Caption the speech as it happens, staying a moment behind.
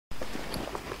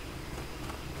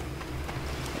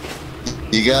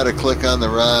You gotta click on the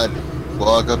rod.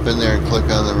 Walk up in there and click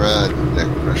on the rod, Nick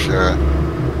Roshara.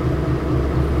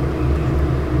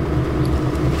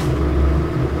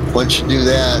 Once you do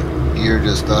that, you're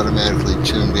just automatically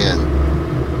tuned in.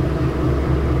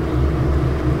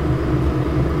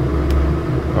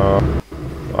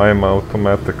 I am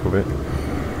automatically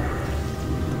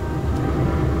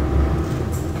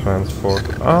transport.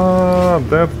 Ah,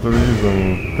 that's the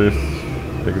reason this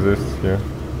exists here.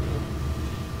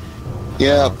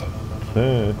 Yep.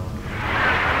 Okay.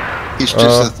 He's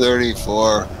just a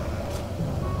 34.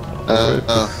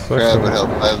 Crab would help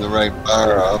I have the right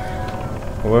power up.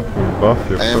 Let me buff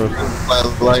you I first. improved my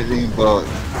lightning bolt.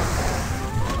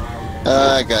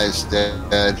 Ah, guy's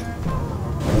dead.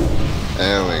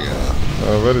 There we go.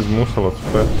 Where is Musalat's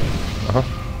pet?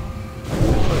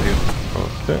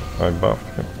 Okay, I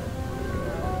buffed him.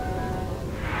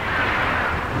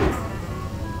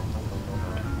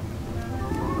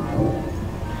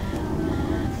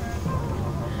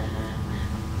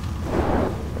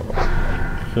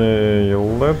 Okay,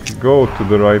 let's go to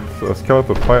the right.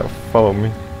 Skeleton, follow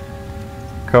me.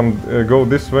 Come, go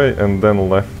this way and then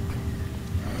left.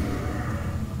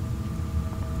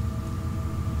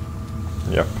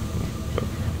 Yep.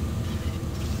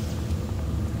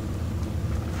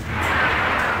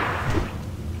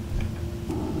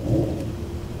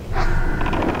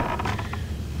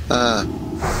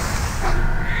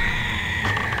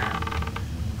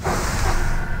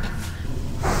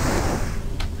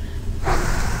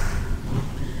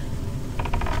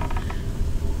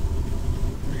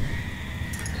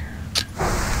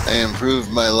 I improved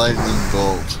my lightning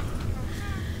bolt.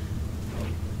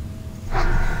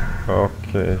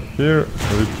 Okay, here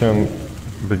we can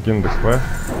begin the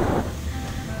quest.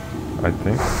 I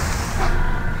think.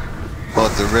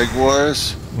 What, the rig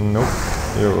wars? Nope.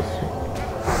 Here also.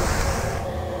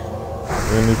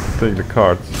 We need to take the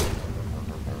cards.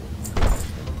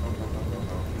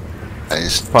 I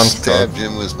Punch stabbed cards.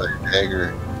 him with my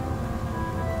dagger.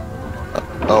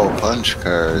 Oh, punch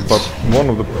cards. But one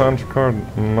of the punch cards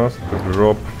must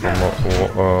drop from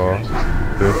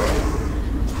this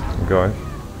guy.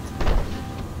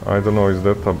 I don't know, is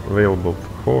that available to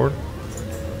hoard?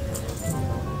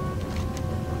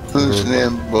 Who's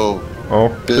Nambo?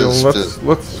 Okay,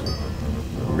 let's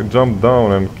jump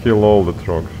down and kill all the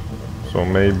trogs. So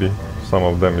maybe some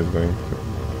of them is going to.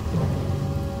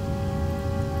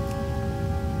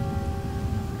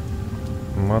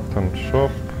 Mutton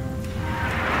chop.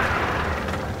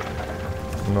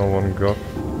 No one got.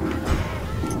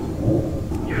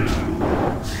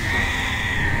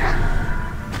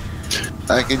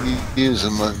 I could use a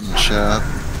mutton chop.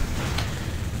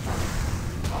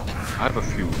 I have a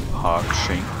few hog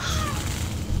shanks.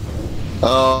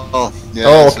 Oh, yeah.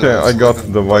 Oh, okay, I got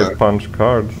the white punch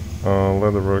card.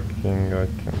 Leatherworking, I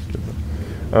can't get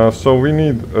that. So we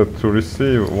need to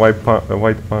receive white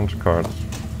punch cards.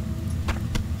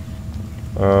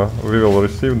 We will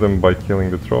receive them by killing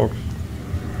the trogs.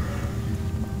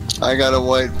 I got a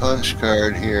white punch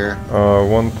card here.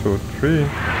 1, 2, 3.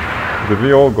 Did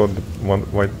we all got the one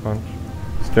white punch?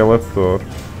 Skeletor.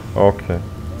 Okay.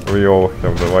 We all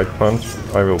have the white punch.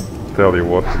 I will tell you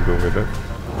what to do with it.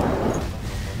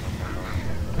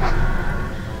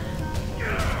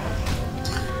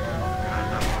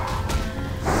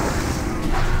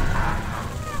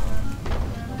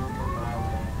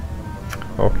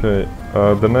 Okay.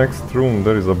 The next room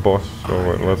there is a boss, so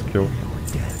let's kill him.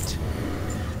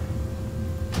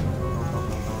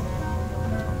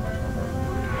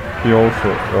 He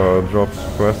also drops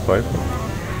quest items.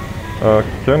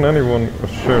 Can anyone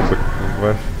share the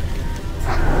quest?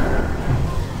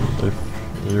 If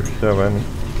you have any.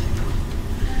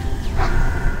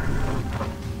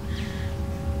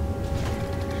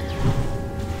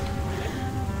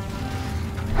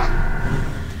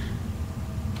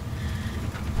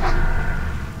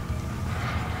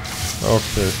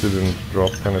 Okay, he didn't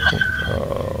drop anything.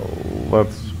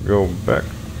 Let's go back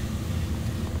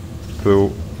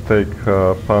to take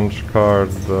punch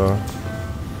card. To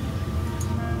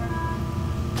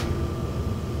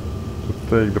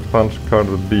take the punch card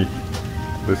B.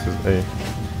 This is A.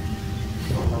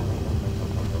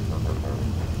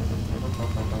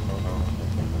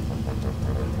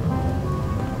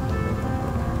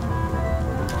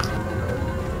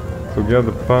 To get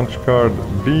the punch card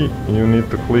B, you need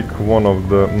to click one of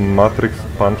the matrix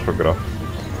punchographs.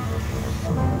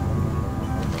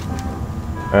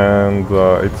 And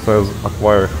it says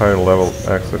acquire higher level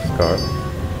access card.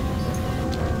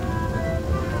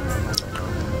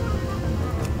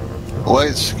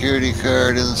 White security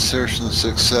card insertion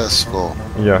successful.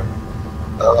 Yeah.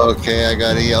 Okay, I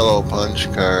got a yellow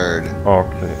punch card.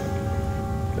 Okay.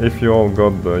 If you all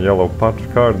got the yellow punch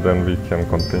card, then we can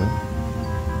continue.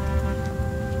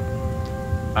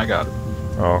 I got it.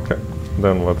 Okay,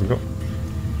 then let's go.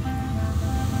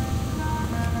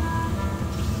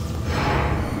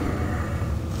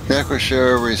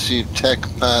 Necroshare received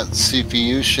TechPot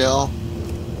CPU shell.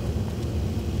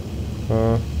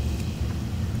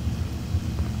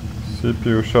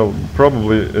 CPU shell.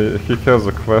 Probably he has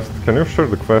a quest. Can you share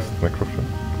the quest, Necroshare?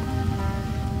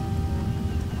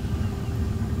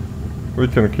 We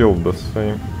can kill the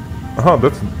same. Ah,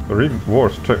 that's rigged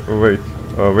wars. Check. Wait.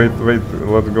 Wait.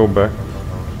 Let's go back.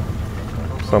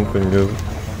 Something is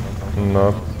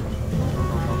not.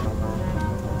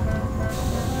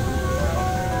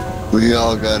 We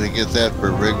all gotta get that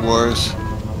for rig wars.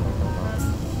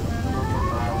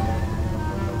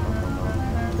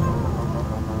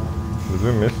 Did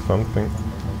we miss something?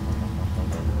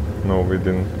 No, we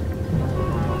didn't.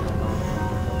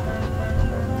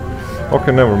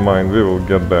 Okay, never mind. We will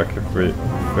get back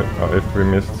if we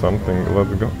missed something.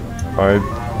 Let's go.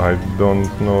 I don't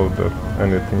know that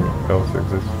anything else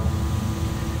exists.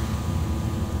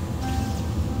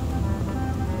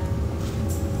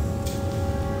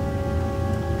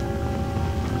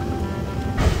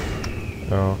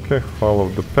 Okay, follow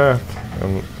the path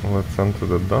and let's enter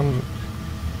the dungeon.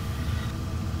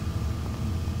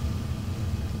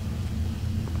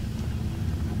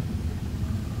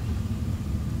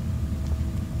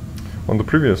 On the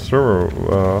previous server,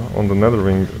 on the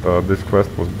Netherwing, this quest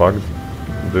was bugged.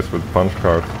 This with punch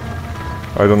cards.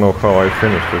 I don't know how I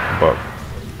finished it, but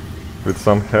with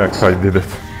some hack I did it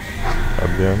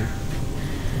at the end.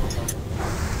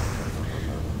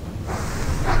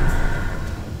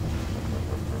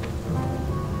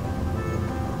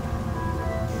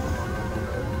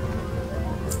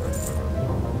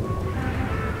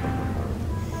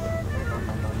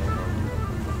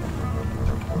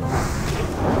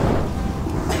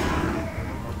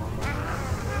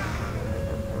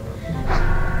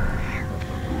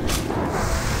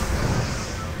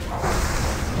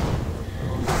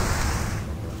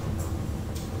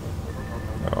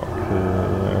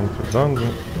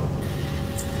 Dungeon.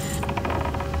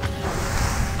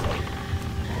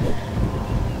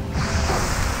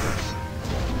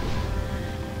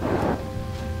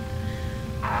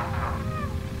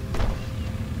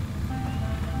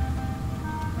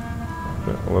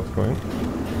 Okay, let's go in.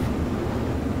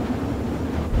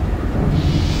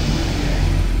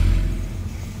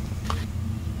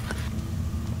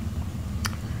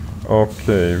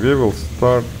 Okay, we will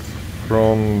start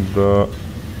from the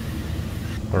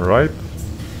right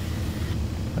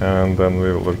and then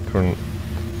we will return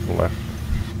left.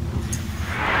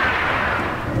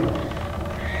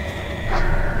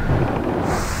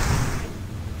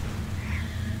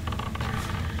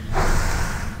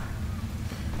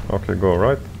 Okay, go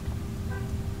right.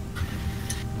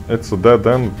 It's a dead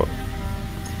end, but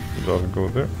just go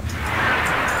there.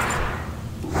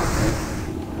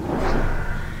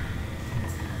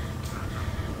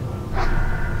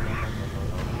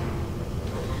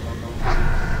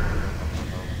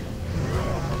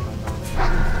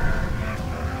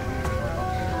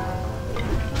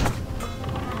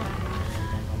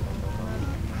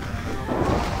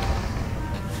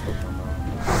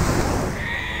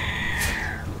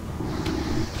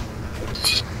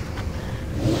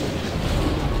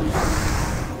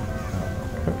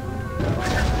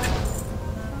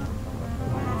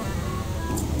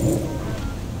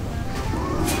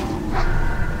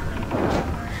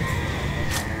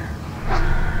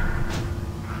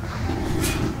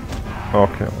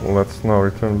 Okay, let's now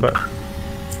return back.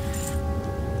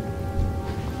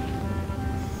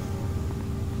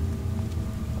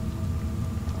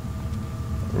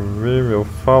 We will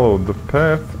follow the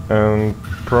path and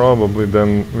probably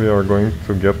then we are going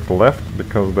to get left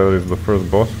because there is the first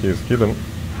boss. He is hidden.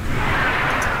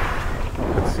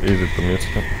 It's easy to miss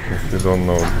him if you don't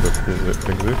know that he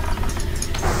exists.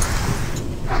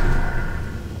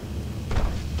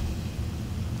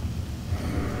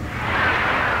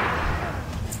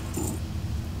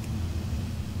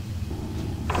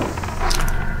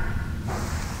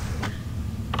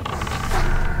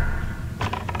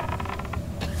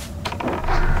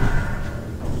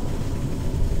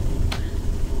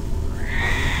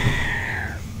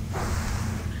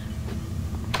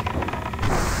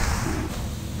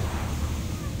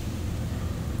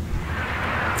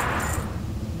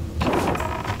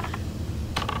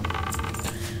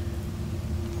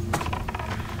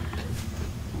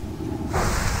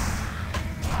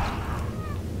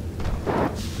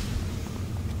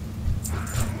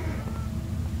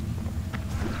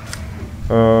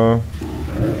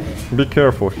 Be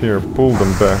careful here, pull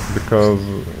them back, because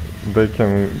they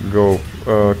can go,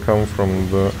 come from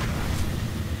the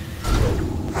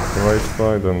right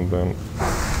side and then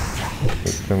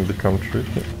it can become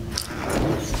tricky.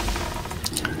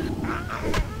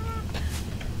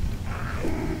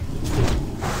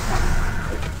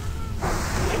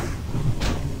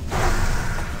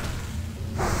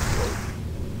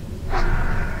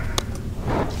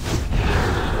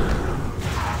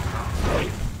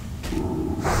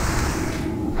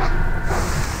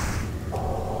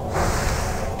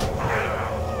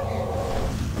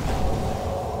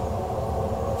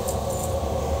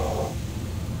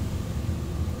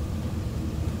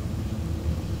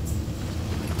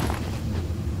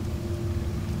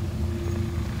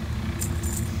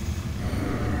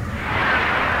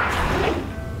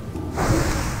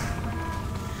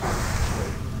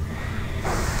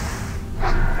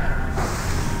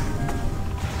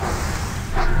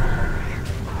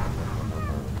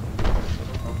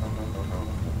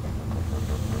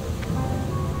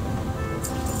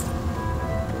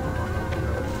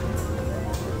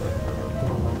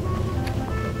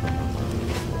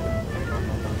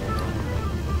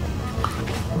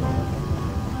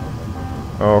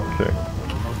 Okay,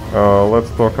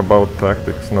 let's talk about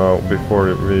tactics now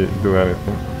before we do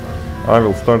anything. I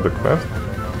will start the quest.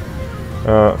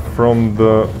 From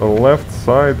the left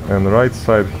side and right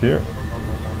side here,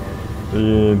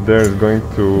 there is going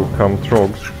to come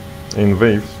trogs in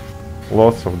waves,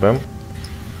 lots of them,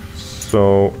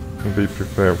 so be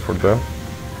prepared for that.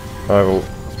 I will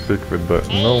speak with the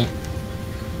gnome.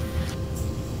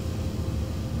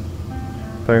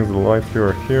 Thanks to the light you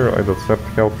are here, I'd accept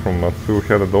help from a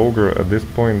two-headed ogre. At this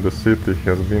point the city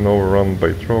has been overrun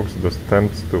by trogs. The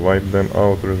attempts to wipe them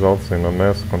out results in a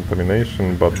mass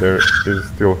contamination, but there is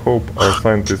still hope. Our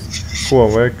scientists who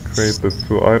awake created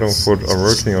two Iron Forge are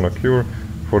working on a cure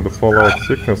for the fallout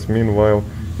sickness. Meanwhile,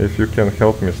 if you can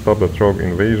help me stop the trog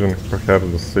invasion, perhaps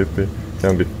the city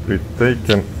can be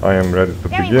retaken. I am ready to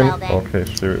begin. Well, okay,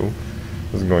 she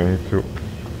is going to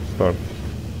start.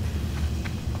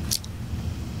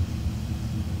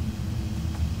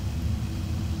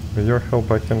 With your help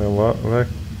I can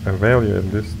evaluate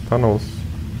these tunnels.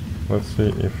 Let's see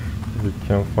if we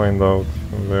can find out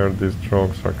where these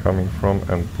trogs are coming from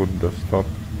and put the stop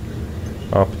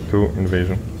up to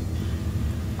invasion.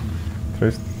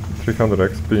 300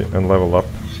 XP and level up.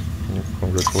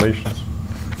 Congratulations.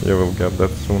 You will get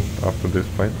that soon after this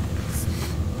fight.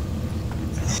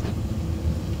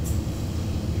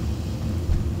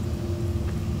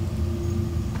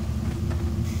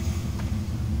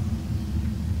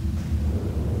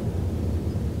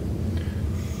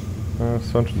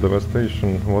 Such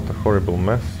devastation, what a horrible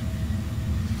mess.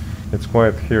 It's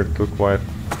quiet here, too quiet.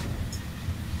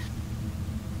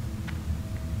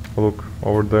 Look,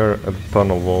 over there at the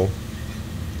tunnel wall.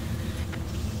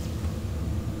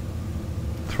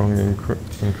 Strong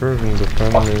incursion,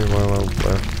 defend me while I'll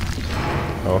blast.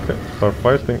 Okay, start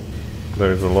fighting.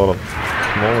 There is a lot of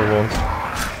smaller ones.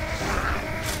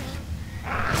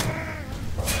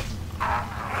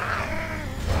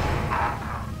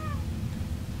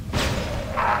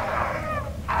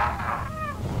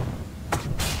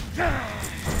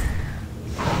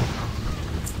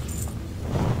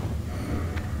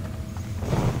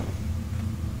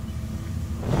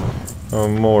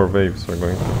 More waves are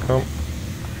going to come.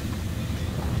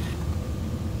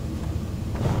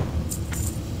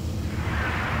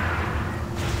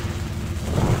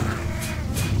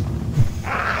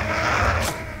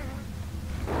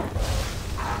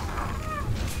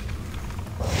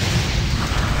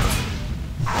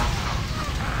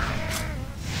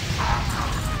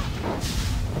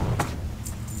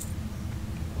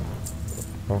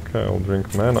 Okay, I'll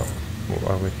drink mana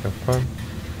while we have time.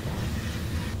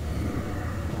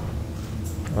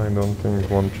 I don't think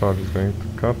one charge is going to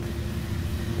cut.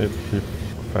 It keeps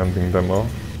fending them off.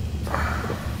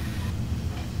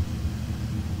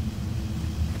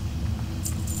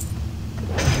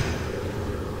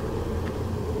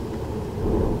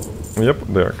 Yep,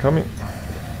 they are coming.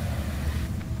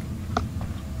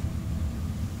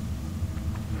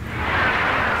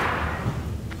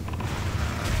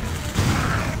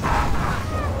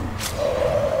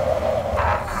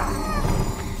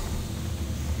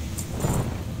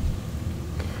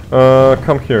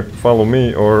 Come here, follow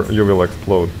me or you will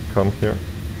explode. Come here.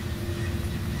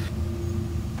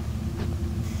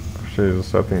 She is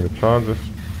setting the charges.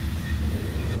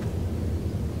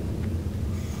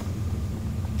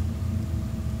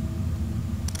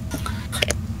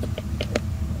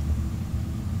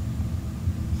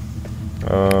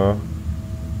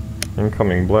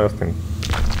 Incoming blast in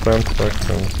 10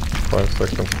 seconds, 5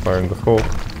 seconds fire in the hole.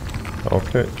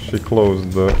 Okay, she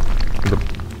closed the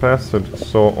passage,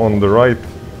 so on the right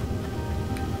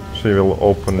she will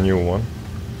open new one.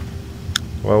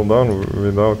 Well done.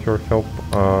 Without your help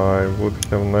I would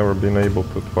have never been able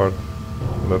to thwart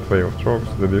that wave of troops.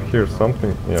 Did you hear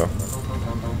something? Yeah.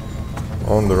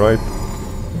 On the right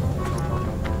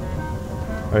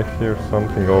I hear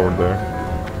something over there.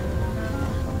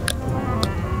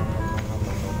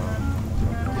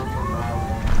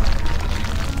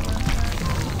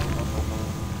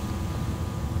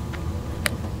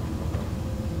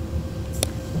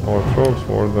 Our troops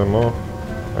ward them off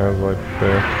as I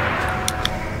prepare.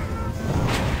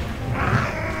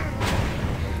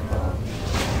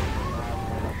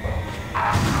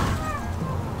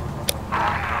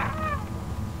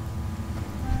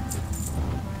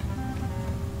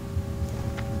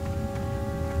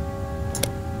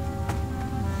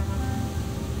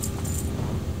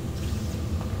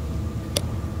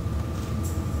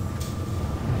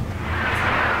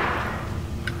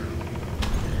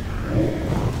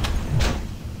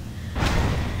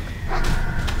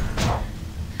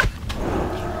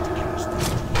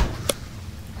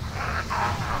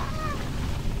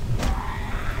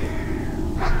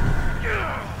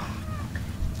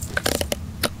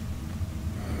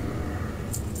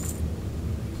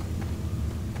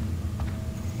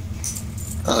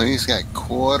 Oh, he's got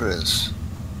quarters.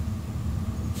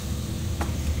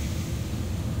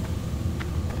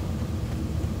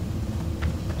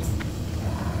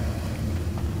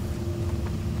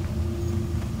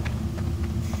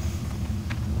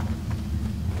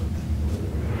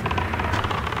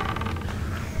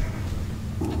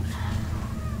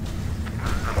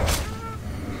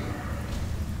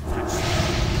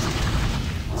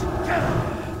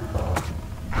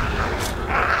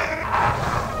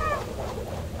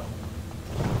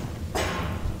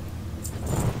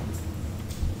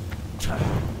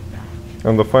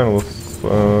 And the final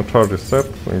charge is set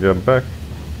and get back.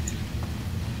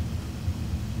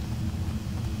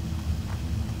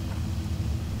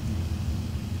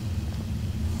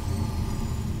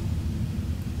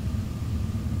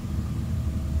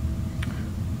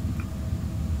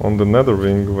 On the nether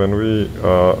wing, when we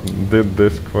did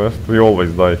this quest, we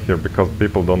always die here because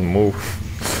people don't move.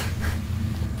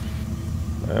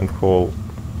 And whole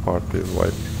party is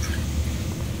wiped.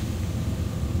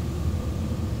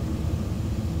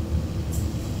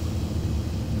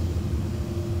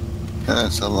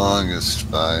 That's the longest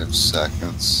 5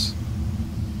 seconds.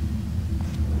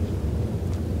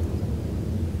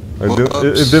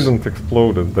 It didn't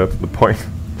explode, that's the point.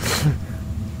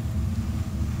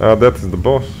 That is the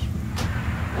boss.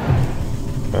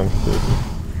 And he's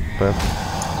dead.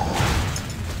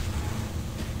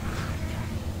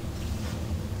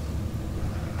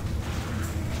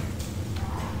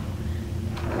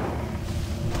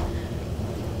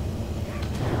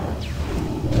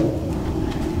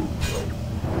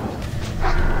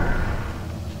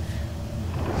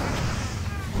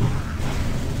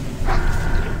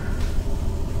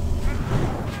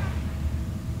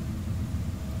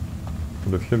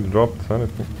 Did he drop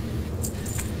anything?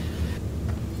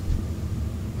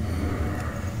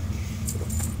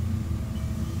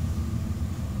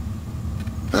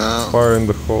 No. Fire in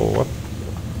the hole, what?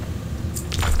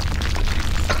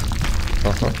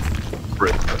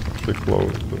 She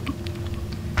closed it.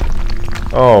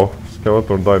 Oh,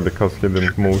 Skeletor died because he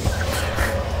didn't move.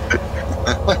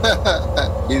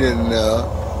 He didn't know.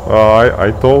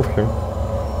 I told him.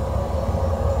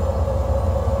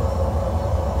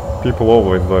 People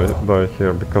always die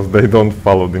here because they don't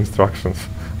follow the instructions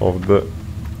of the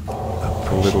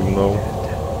little gnome.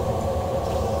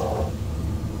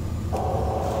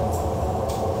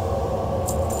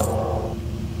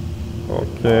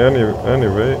 Okay,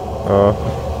 anyway,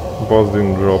 boss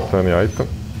didn't drop any item.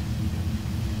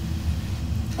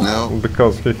 No.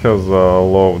 Because he has a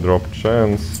low drop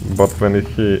chance, but when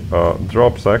he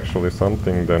drops actually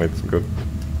something, then it's good.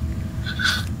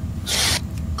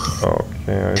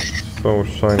 Okay, I saw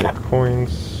shiny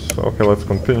coins. Okay, let's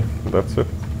continue. That's it.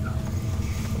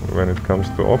 When it comes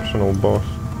to optional boss.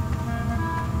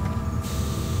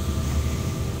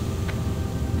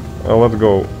 Let's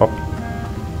go up.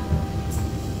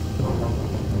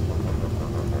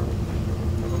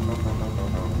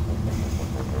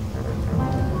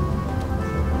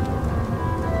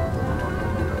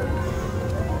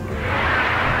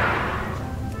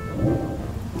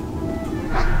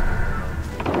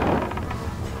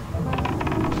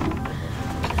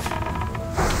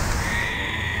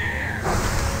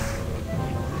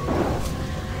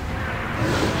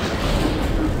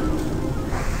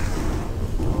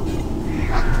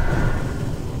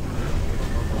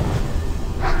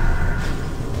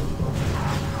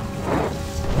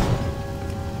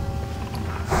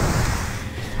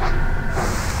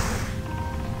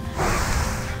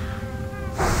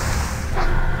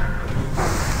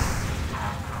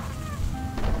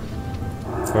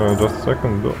 Just a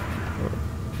second though.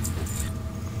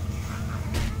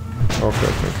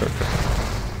 Okay.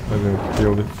 I didn't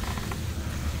kill it.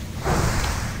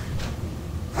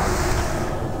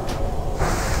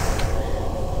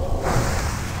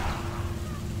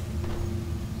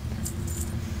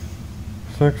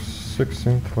 Six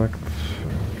intellect.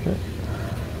 Okay.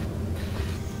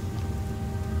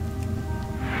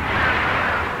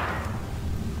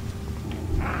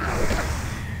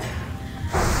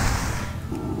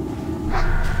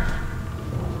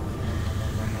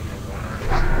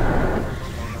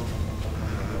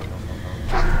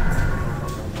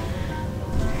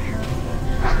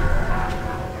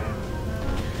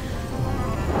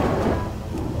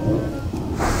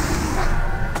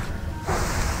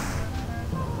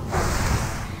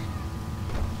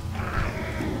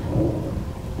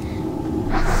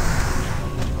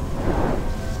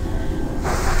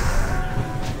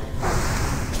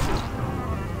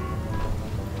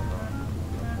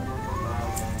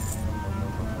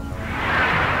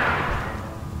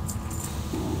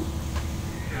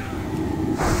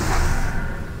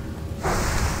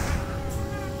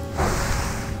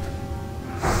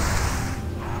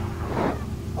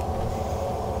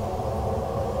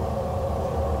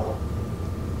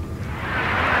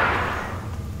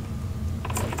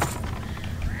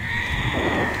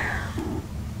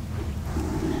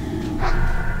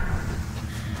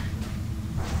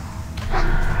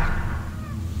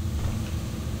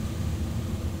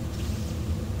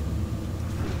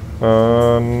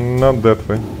 Not that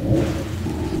way.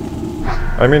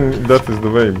 I mean, that is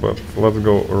the way, but let's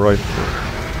go right here.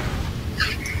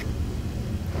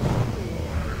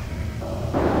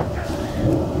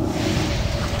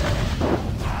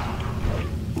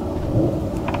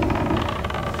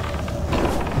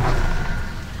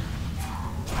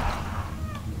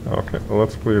 Okay,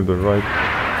 let's clear the right.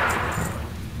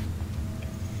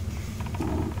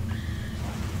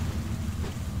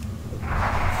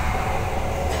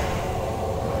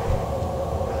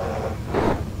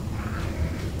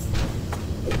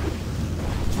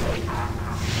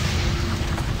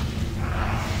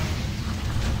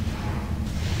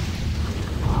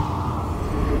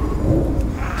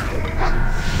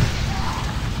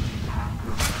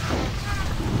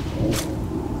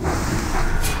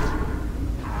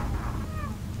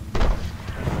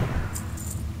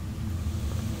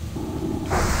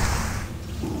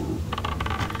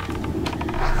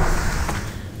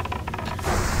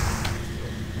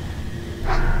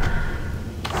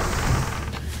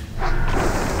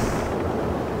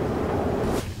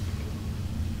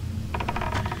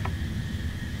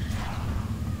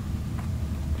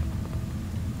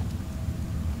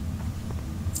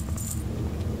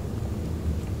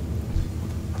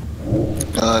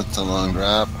 Oh, that's a long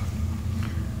drop.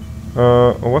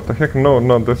 What the heck? No,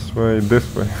 not this way,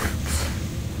 this way.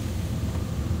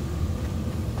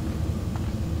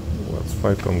 Let's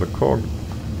fight on the cog.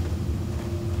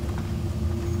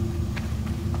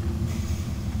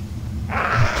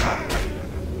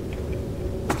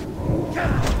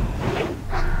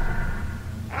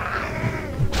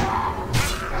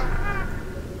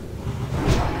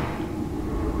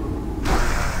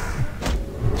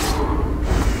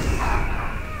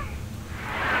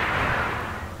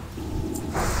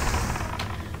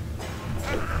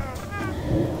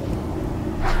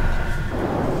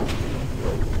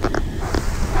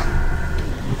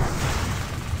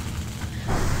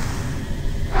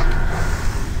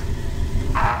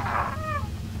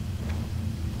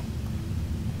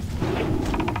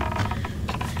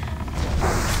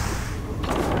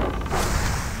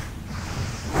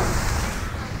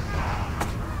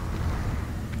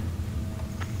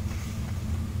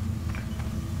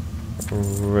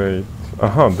 Wait.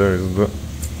 Aha, there is the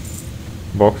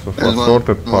box of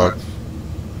assorted parts.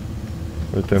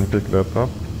 We can pick that up.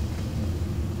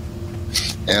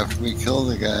 After we kill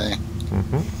the guy.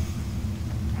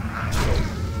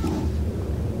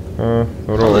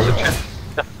 Roll.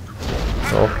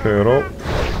 Okay, roll.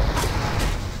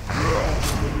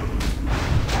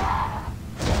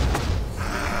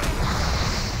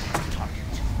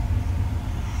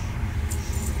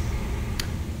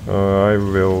 I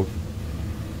will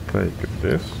take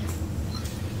this.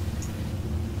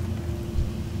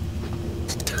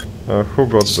 Who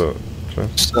got the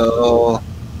chest? So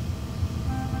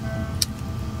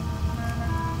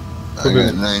I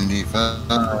got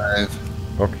 95.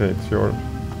 Okay, it's yours.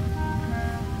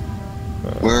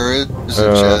 Where is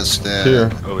the chest at? Here,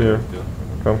 here.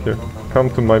 Come here. Come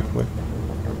to my place.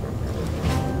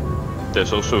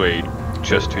 There's also a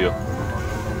chest here.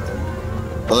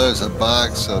 Well, there's a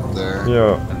box up there.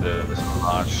 Yeah. And there's a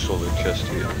large solid chest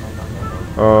here.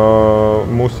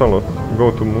 Musalot.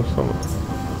 Go to Musalot.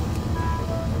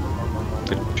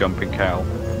 The jumping cow.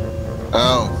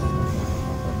 Oh,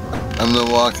 I'm the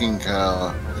walking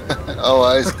cow.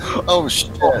 Oh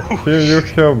shit! Here you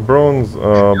have bronze It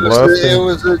blasting.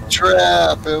 was a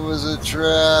trap. It was a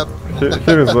trap.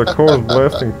 Here is a coarse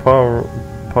blasting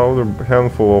powder,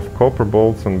 handful of copper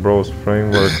bolts and bronze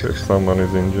framework. If someone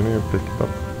is engineer, pick it up.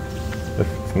 If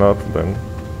it's not, then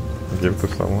give to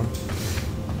someone.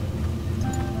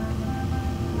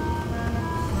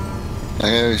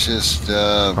 I was just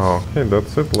Okay,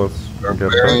 that's it. Let's get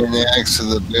burying back. the axe of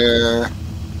the bear.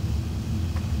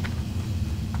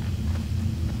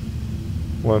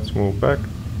 Let's move back.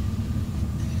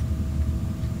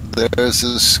 There's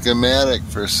a schematic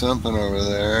for something over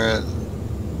there.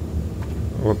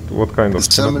 What kind of?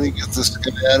 Did somebody get the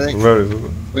schematic? Where is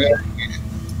it?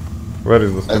 Where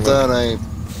is the I schematic?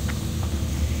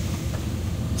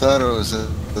 thought it was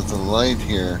at the light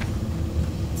here.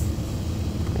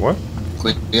 What?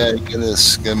 We gotta get a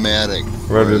schematic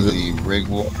Where for is it? the rig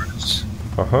wars.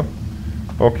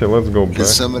 Okay, let's go Did back.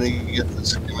 somebody get the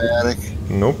schematic?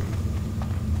 Nope.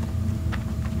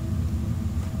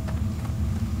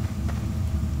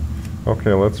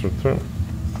 Okay, let's return.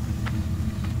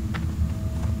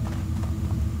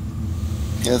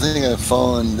 Yeah, I think I've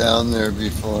fallen down there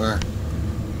before.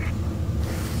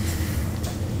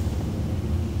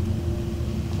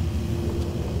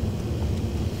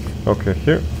 Okay,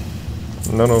 here.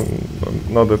 No,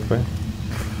 not that way.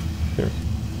 Here.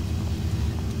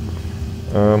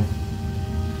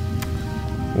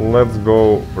 Let's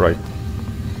go right.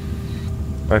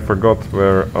 I forgot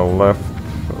where a left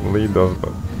lead us,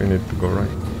 but we need to go right.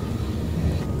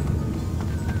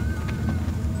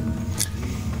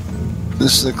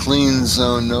 This is a clean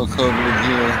zone, no COVID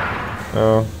here.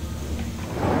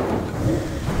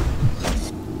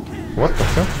 What the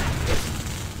hell?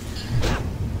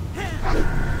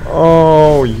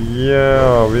 Oh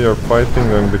yeah, we are fighting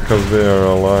them because they are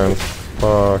alliance.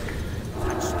 Fuck.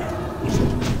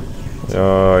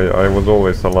 Yeah, I was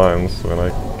always alliance when I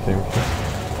came here.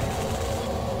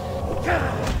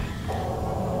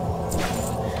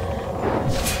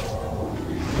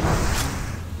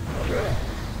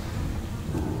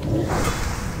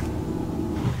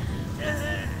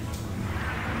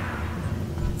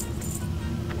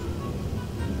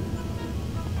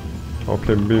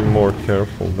 Okay, be more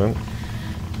careful then.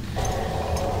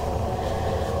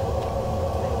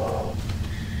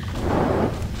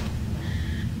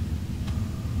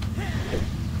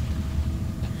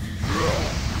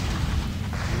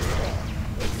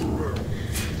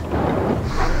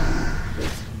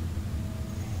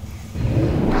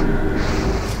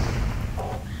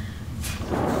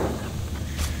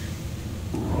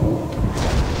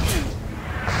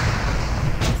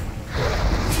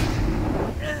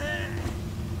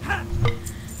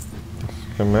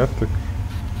 Schematic.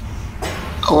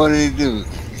 What did he do?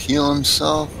 Heal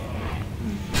himself?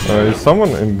 Is someone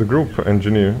in the group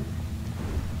engineer?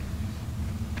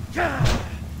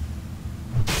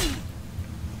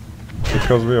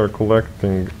 Because we are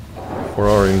collecting for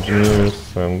our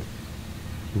engineers and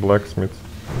blacksmiths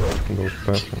those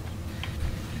passions.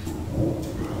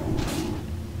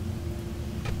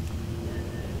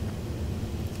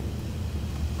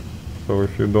 So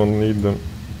if you don't need them,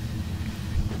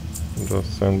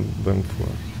 just send them to us.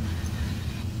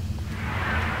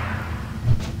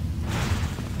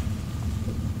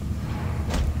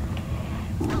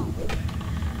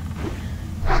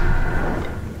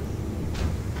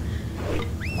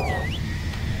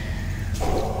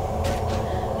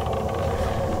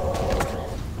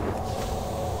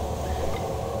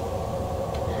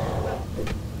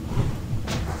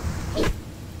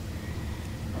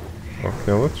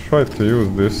 Okay, let's try to use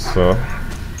this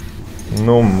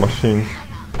gnome machine.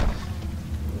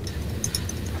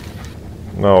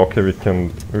 No, okay, we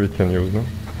can use them.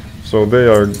 So they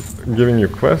are giving you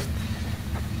quests.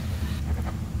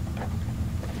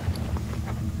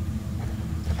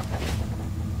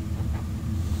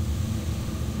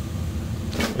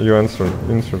 You insert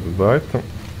the item,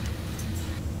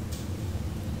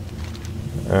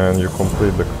 and you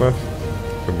complete the quest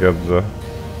to get the.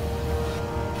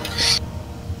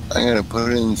 I gotta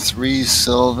put in 3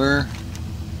 silver.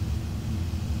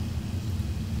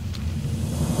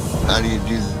 How do you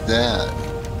do that?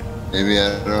 Maybe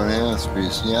I don't have 3.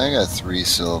 Yeah, I got 3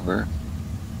 silver.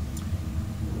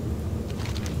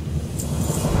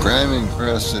 Prime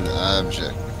encrusted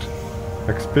object.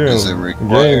 Experience Is it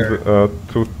required? gained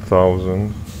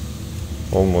 2000,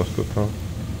 almost 2000.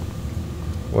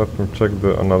 Let me check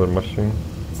another machine.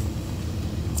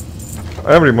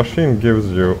 Every machine gives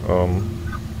you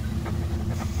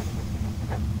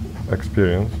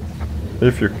experience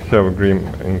if you have a green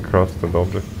encrusted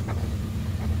object.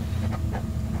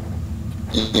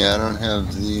 Yeah, I don't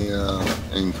have the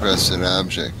encrusted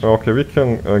object. Okay, we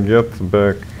can get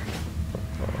back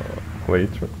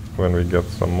later when we get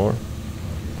some more.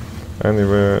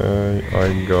 Anyway,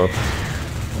 I got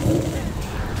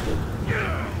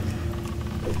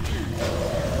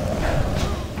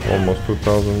almost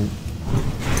 2000.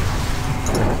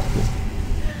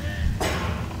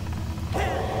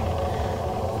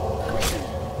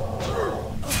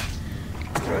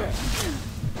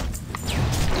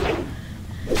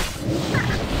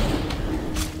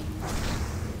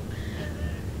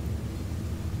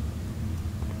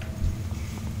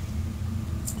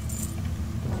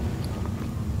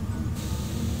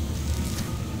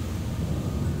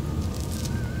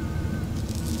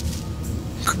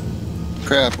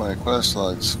 Crap, my quest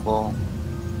log's full.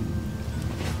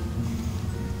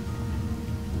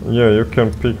 Yeah, you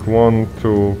can pick 1,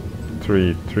 2,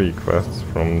 3 quests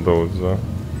from those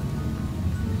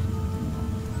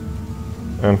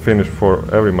and finish for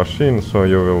every machine, so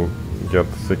you will get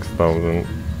 6000.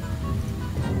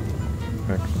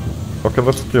 Okay,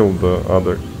 let's kill the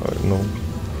other no.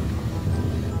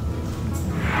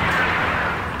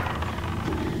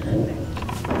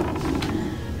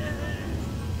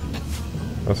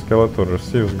 A skeleton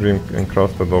receives green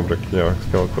encrusted object. Yeah,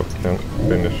 skeleton can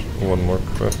finish one more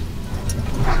quest.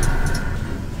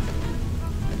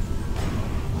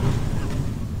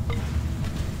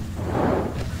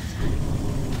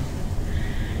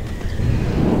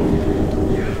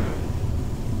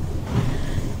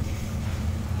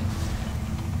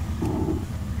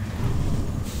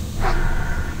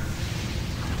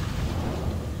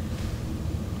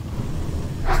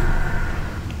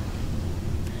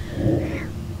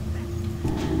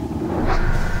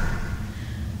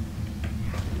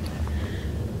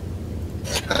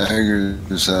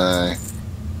 Tiger's eye.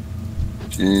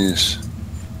 Jeez.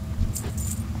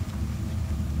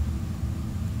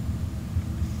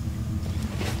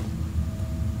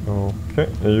 Okay,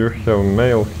 you have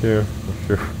mail here, if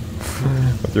you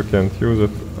but you can't use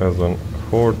it as an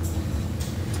horde.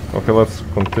 Okay, let's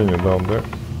continue down there.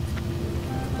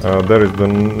 There is the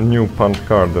new punch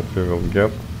card that we will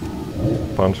get.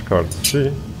 Punch card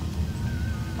C.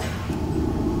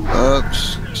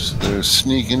 Oops, they're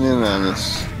sneaking in on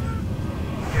us.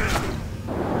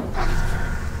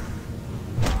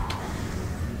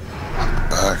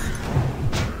 Fuck.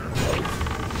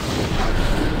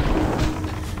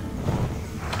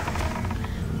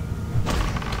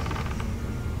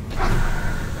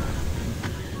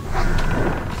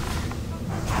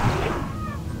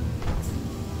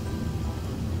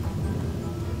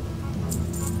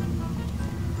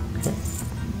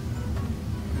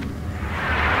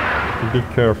 Be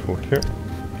careful here.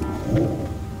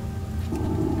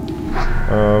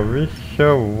 We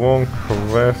have one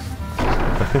quest.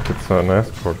 I think it's an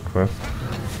escort quest.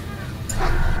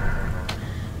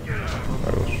 I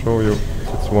will show you.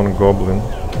 It's one goblin.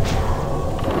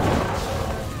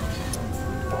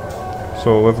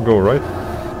 So let's go right.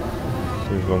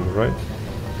 He's on the right.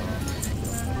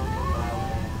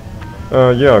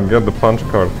 Yeah, get the punch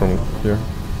card from here.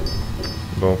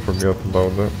 Don't forget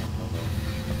about that.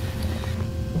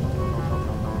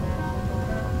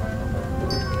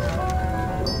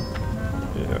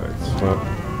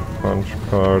 Punch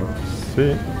card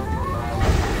C.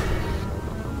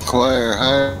 Acquire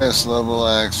highest level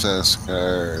access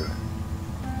card.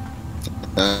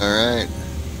 Alright.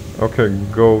 Okay,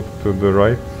 go to the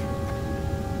right.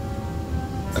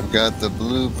 I've got the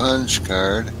blue punch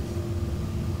card.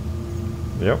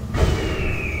 Yep.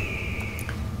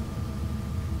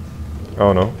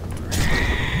 Oh no.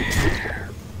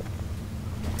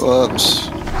 Whoops.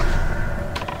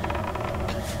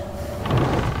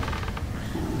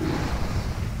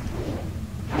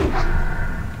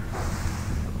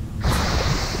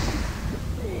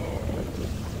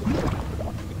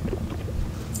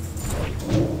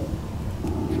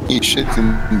 Each should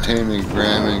contain a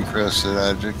gram encrusted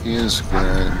object. Use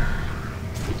gram.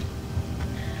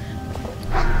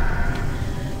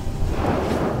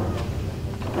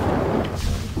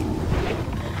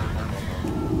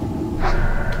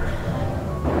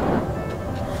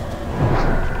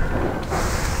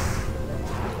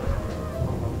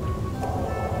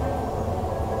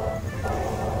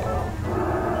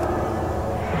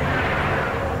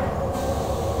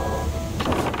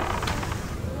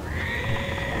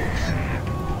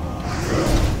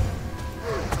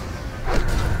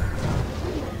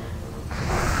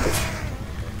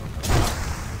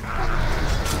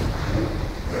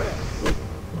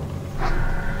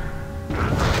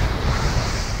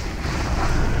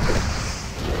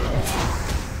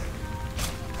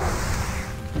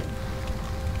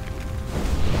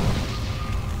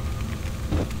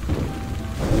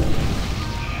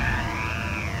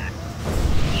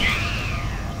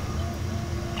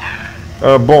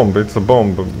 Bomb, it's a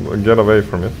bomb. Get away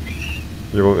from it.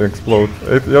 You will explode.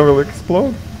 You will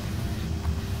explode.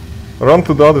 Run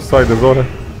to the other side, Azore.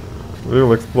 We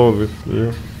will explode with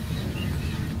you.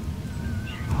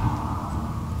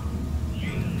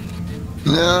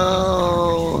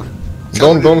 No.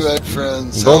 Don't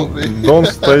friends. Help me. don't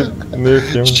stay near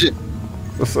him. Shit.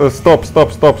 Stop,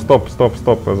 Azore,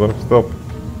 stop.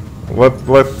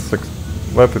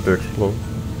 Let it explode.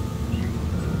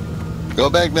 Go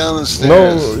back down the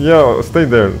stairs. No, yeah, stay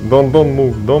there. Don't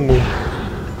move.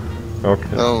 Okay.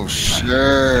 Oh,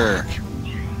 sure.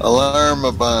 Alarm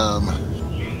a bomb.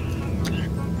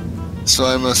 So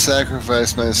I must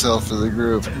sacrifice myself for the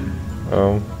group.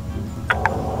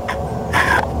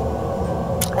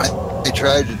 I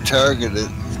tried to target it.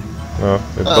 No,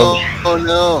 it doesn't. Oh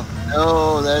no.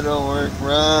 No, that don't work.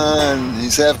 Run.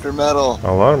 He's after metal.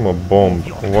 Alarm or bomb?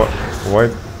 Why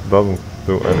doesn't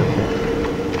do anything?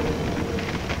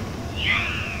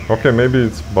 Okay, maybe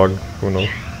it's bug. Who knows?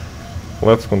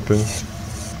 Let's continue.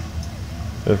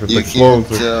 If it You explodes,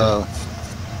 can't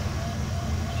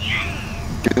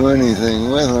do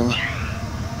anything with him.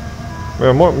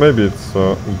 yeah, maybe it's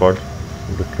a bug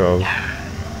because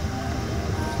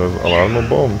it says alarm or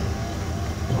bomb.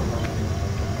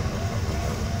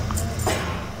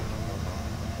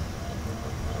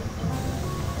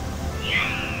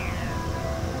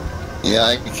 Yeah,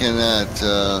 I cannot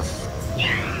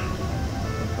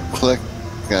click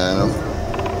on him.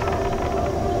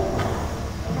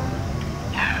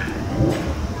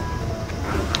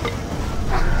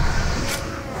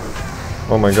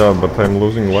 Oh my god, but I'm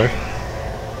losing life.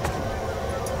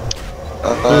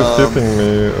 He's hitting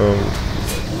me.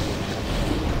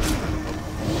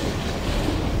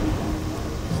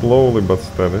 Slowly but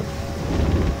steady.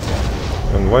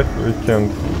 And why we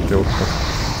can't kill him?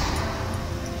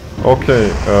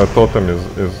 Okay, totem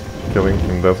is killing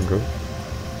him, that's good.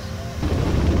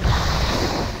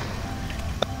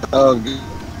 Oh,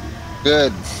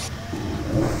 good.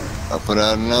 I'll put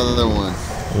out another one.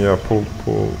 Yeah, pull.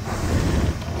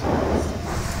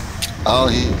 Oh,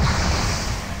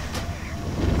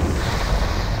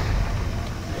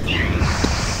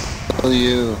 kill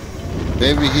you.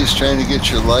 Maybe he's trying to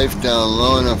get your life down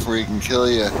low enough where he can kill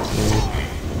you.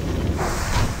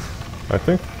 I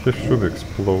think he should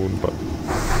explode, but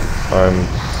I'm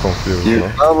confused You're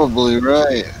now. probably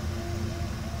right.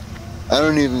 I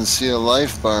don't even see a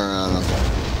life bar on him.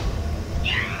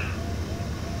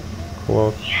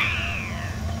 Close.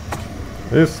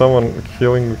 Is someone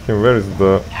healing him? Where is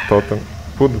the totem?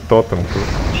 Put the totem to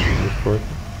destroy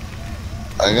him.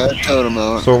 I got a totem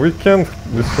out. So we can't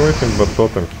destroy him, but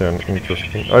totem can.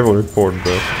 Interesting. I will report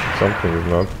that something is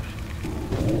not.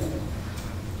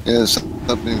 Yeah,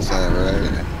 something's not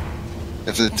right.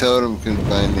 If the totem can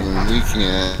find him, we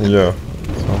can't. Yeah,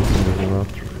 something is not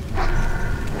right.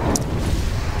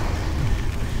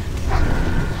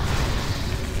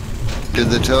 Did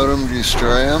the totem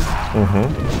destroy him? Mm-hmm.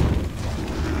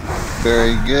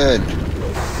 Very good.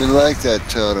 We like that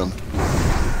totem.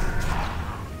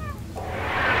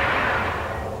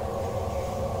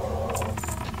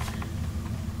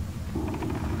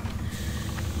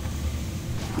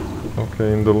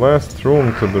 Okay, in the last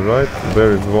room to the right,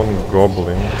 there is one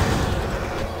goblin.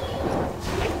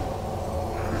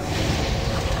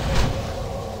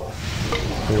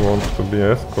 He wants to be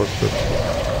escorted.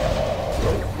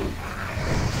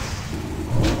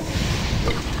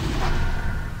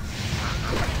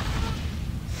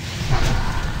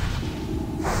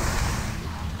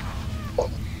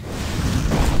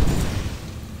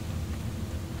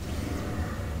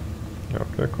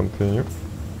 Okay, continue.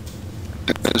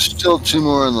 There's still two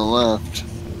more on the left.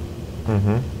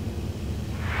 Mm-hmm.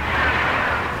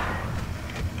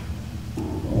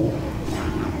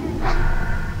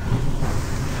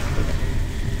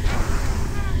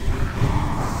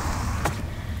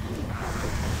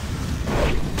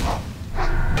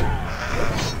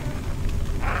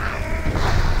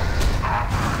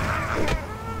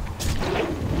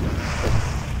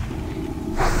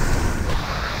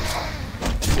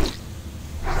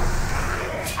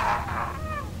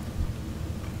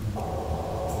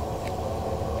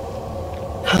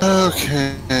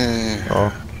 Okay.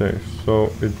 Okay,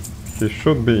 so he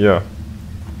should be, yeah,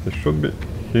 he should be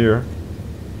here,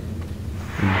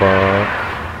 but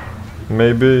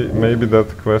maybe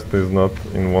that quest is not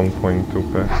in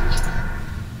 1.2 patch.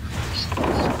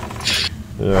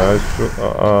 Yeah,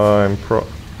 I'm pretty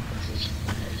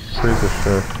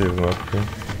sure he's not here.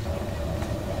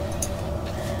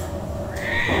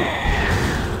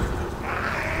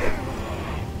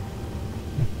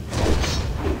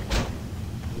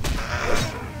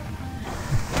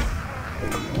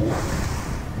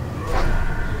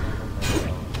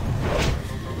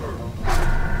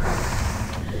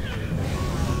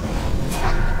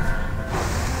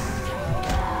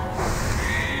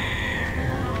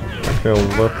 Okay,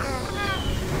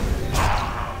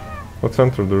 let's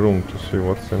enter the room to see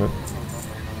what's in it.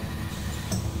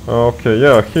 Okay,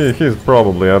 yeah, he's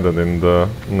probably added in the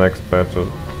next patch.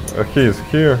 He is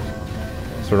here,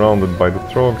 surrounded by the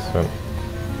trogs, and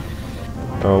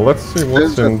let's see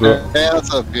what's There's in a the.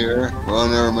 path up here. Well,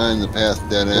 never mind, the path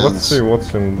dead ends. Let's see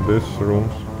what's in this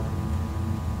rooms.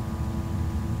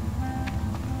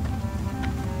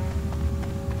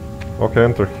 Okay,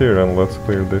 enter here and let's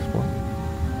clear this one.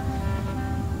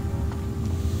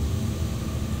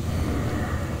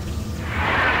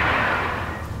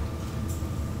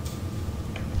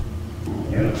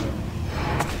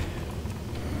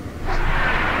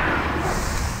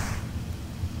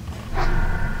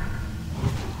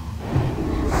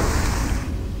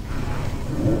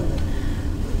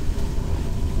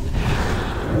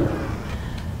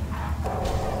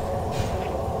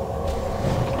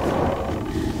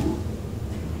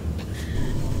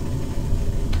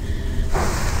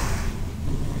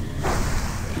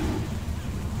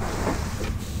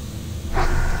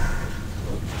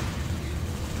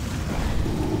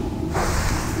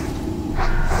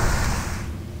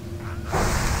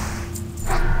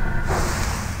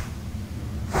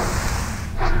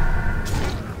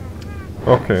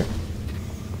 Okay,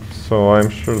 so I'm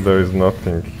sure there is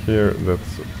nothing here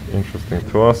that's interesting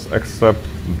to us except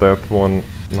that one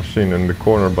machine in the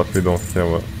corner, but we don't have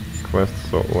a quest,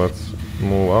 so let's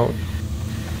move out.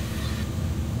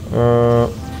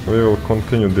 We will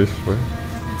continue this way.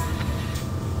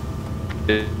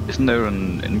 Isn't there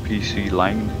an NPC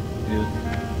line here?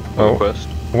 Oh. Quest?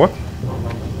 What?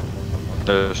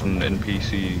 There's an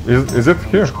NPC. Is it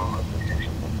here?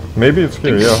 Maybe it's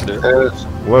here, yeah.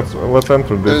 Let's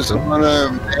enter this. There's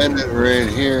another bandit right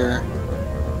here.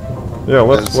 Yeah,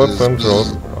 let's enter.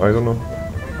 I don't know.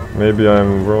 Maybe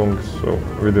I'm wrong, so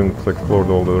we didn't explore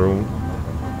all the rooms.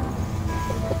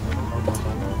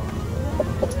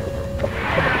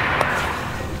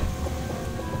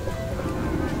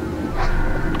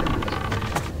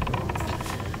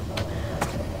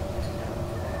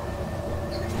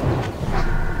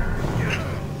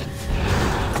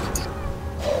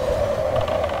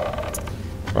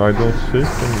 I don't see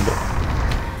him, but...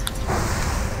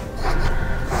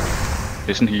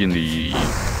 Isn't he in the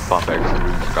far back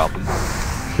room, goblin?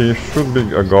 He should be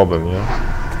a goblin, yeah.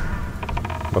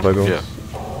 But I don't... Yeah.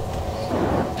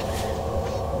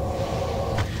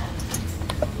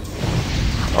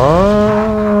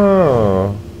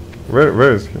 Ah,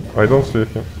 where is he? I don't see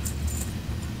him.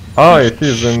 Ah,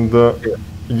 he's in the...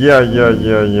 Yeah.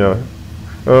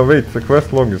 Wait, the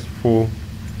quest log is full.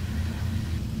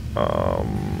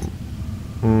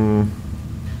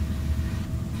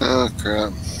 Oh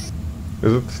crap.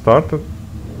 Is it started?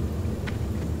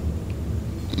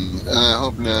 I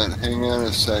hope not. Hang on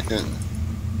a second.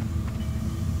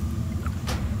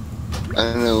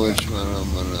 I know which one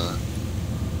I'm gonna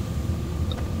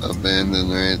abandon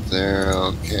right there.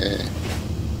 Okay.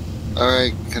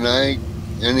 Alright, can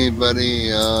anybody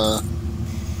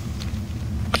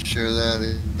share that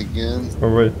again?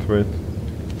 Oh, wait.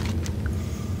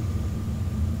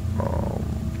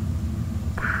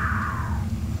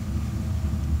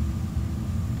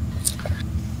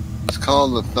 It's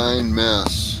called The Fine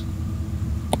Mess.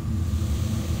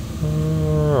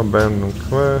 Abandoned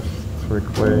quest,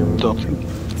 reclaim. Don't think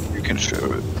you can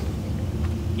share it.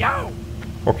 Yo!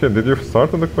 Okay, did you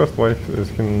start the quest? Why is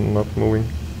he not moving?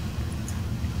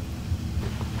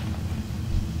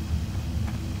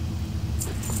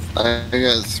 I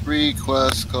got 3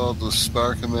 quests called the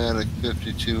Sparkomatic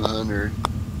 5200.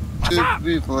 2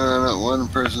 people are on it, 1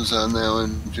 person's on that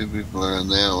one, 2 people are on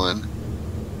that one.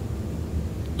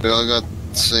 They all got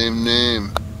the same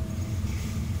name.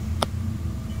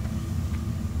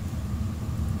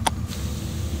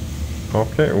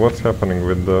 Okay, what's happening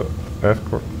with the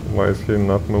escort? Why is he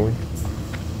not moving?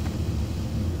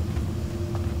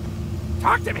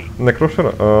 Talk to me!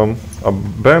 Necroshera,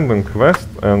 abandon quest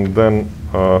and then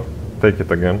take it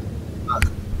again.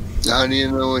 How do you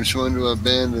know which one to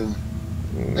abandon?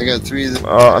 I got 3 that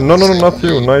no, not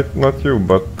you, not you,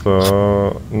 but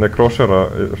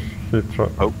Necroshera, he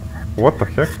Oh. What the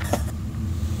heck?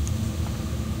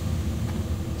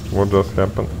 What just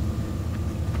happened?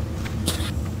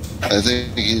 I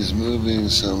think he's moving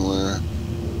somewhere.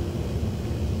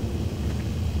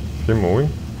 Is he moving?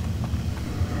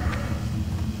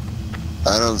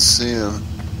 I don't see him.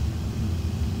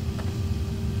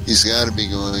 He's got to be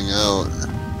going out.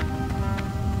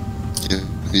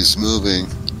 If he's moving.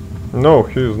 No,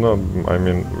 he is not. I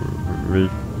mean, we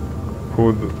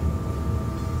could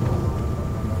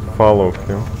follow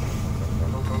him.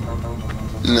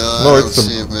 No, I don't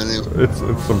see him anywhere. It's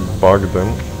a bug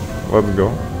then. let's go.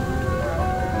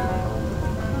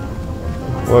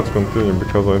 Let's continue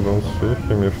because I don't see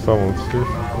him. If someone sees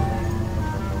him.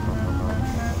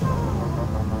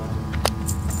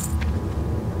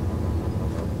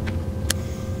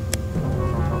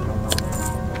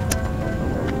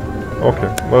 Okay,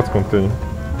 let's continue.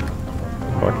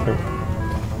 Fuck him.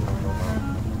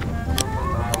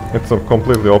 It's a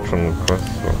completely optional quest,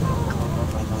 so.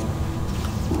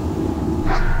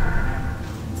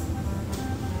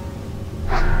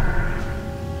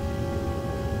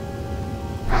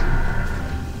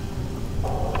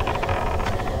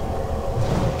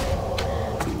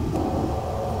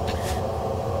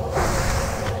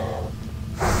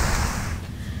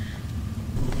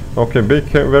 Okay, be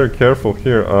very careful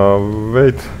here.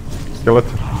 Wait,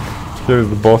 skeleton. Here is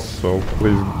the boss, so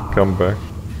please come back.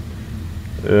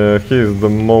 He is the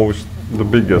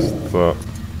biggest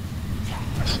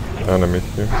enemy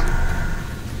here.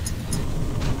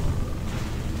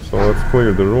 So let's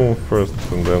clear the room first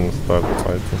and then start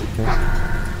fighting here.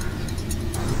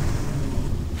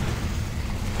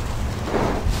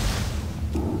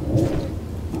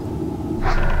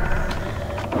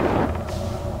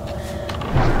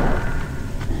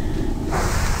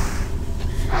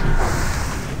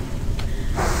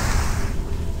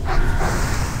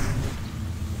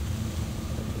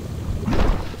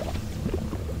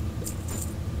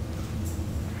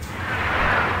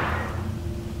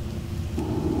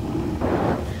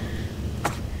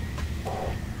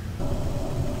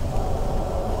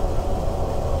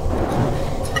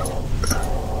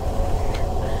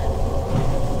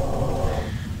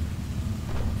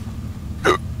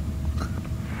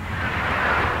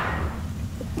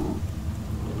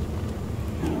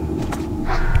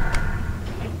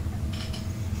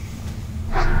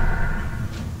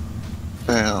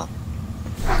 Well,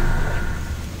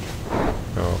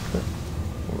 Okay,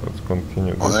 let's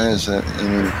continue this. why is that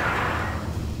inner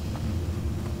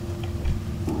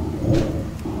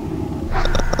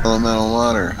elemental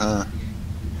water, huh?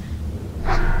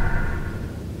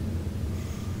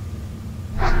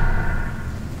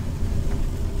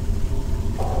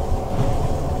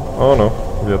 Oh no,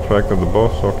 we attracted the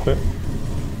boss, okay.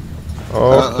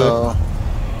 Okay,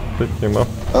 Uh-oh. pick him up.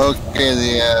 Okay,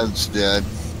 the ad's dead.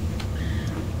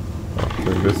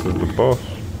 Okay, this is the boss.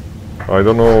 I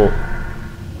don't know.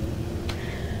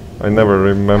 I never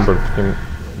remembered him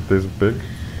this big.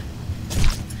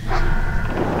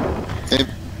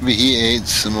 Maybe he ate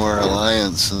some more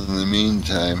Alliance in the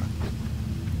meantime.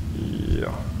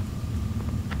 Yeah.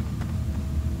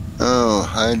 Oh,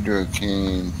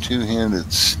 Hydrocane,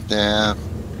 two-handed staff.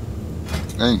 I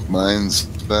think mine's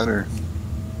better.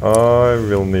 I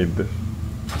will need this.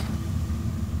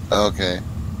 Okay.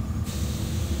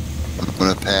 I'm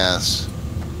gonna pass.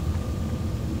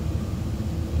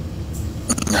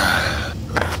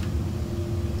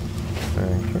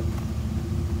 Thank you.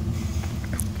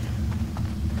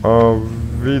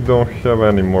 We don't have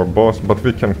any more boss, but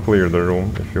we can clear the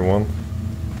room if you want.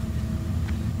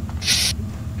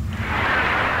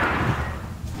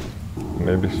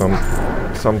 Maybe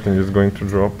something is going to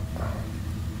drop.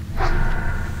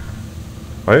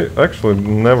 I actually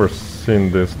never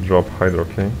seen this drop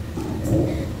Hydrocane.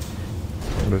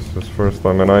 This is first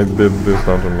time, and I did this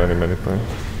dungeon many times.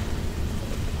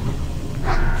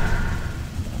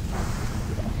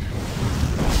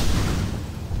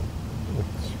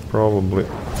 It's probably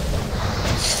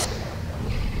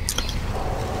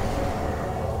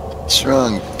What's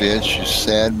wrong, bitch? You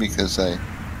sad because I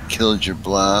killed your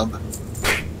blob?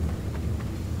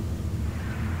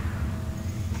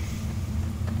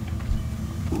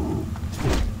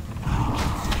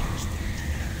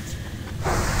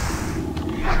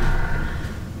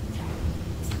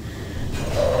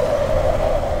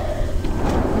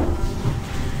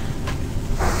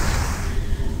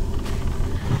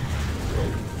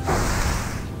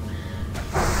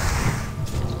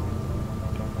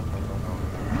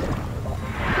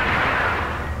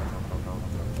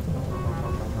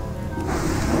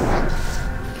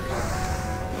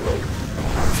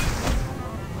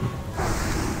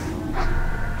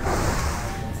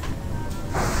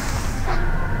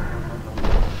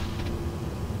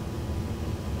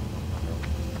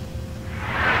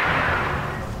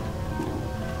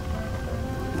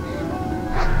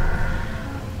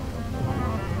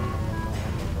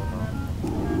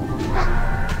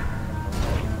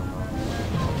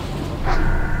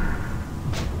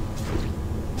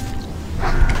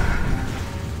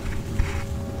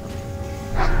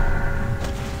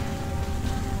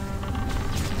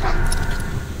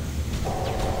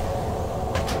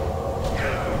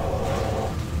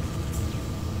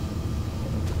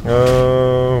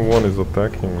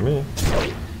 attacking me.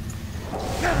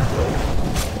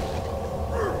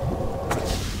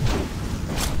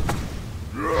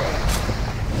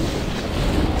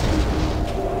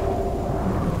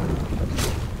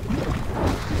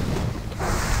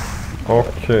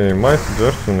 Okay, my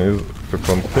suggestion is to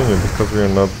continue because we are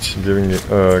not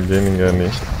gaining any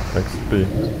XP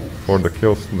for the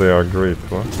kills. They are great,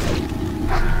 huh?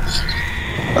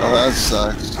 Oh, that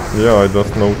sucks. Yeah, I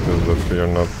just noticed that we are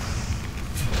not.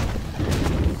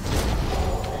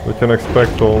 We can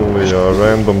expect only a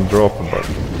random drop, but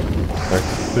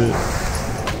XP.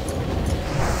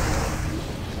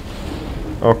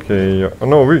 Okay,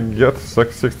 no, we get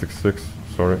 66.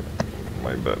 Sorry,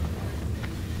 my bad.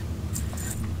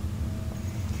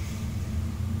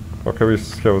 Okay, we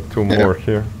have two more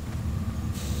here.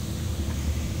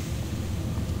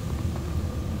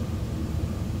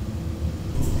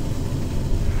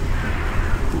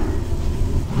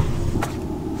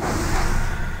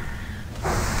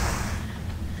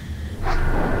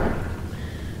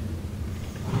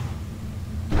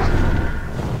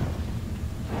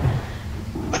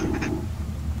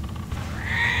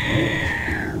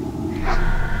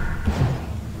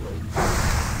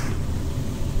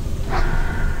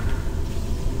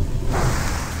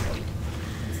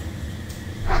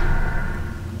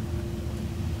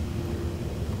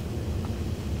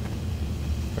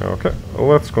 Okay,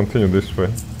 let's continue this way.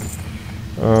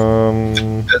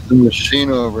 There's a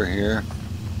machine over here.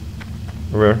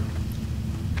 Where?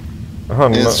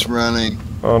 It's running.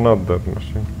 Oh, not that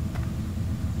machine.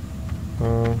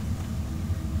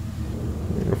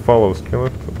 Follow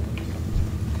skeleton.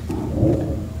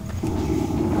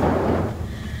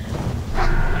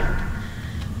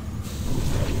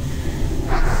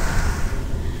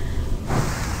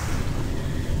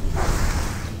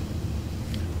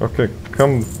 Okay,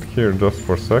 come here just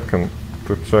for a second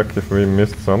to check if we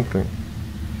missed something.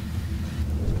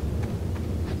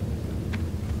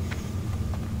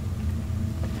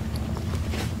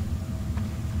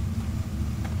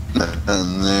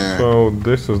 And there. So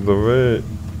this is the way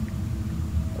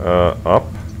up.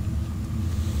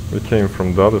 We came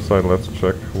from the other side. Let's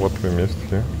check what we missed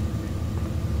here.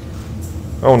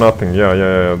 Oh, nothing.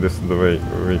 Yeah. This is the way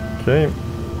we came.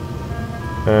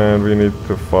 And we need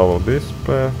to follow this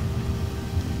path.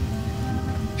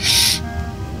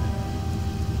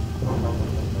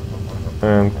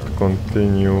 And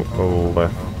continue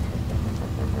left.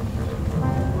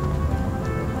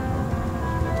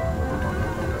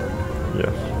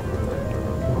 Yes.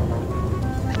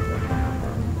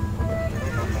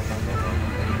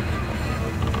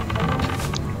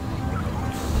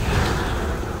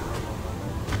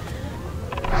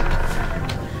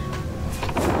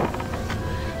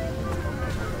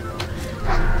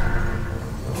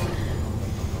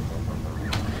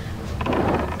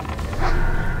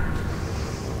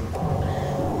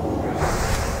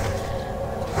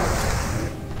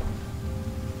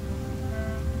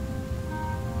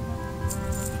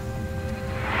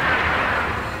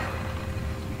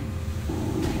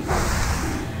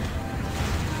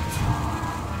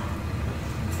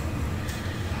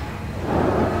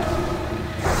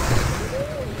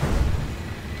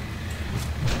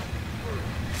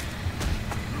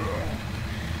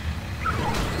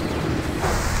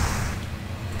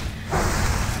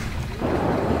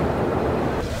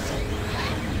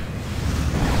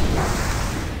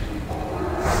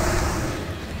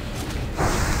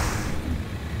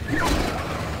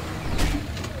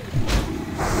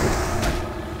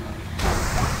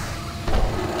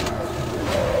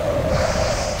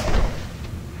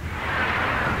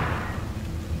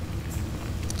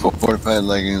 Fortified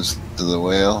leggings to the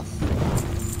whale.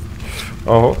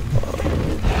 Oh,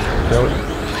 kill it.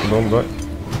 Don't die.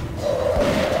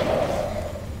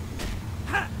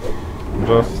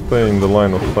 Just stay in the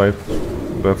line of sight.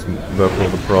 That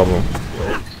was the problem.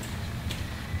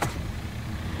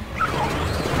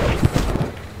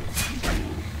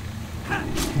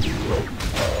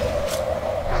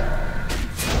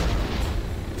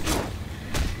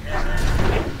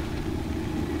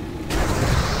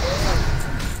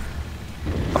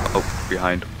 Oh,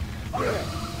 behind.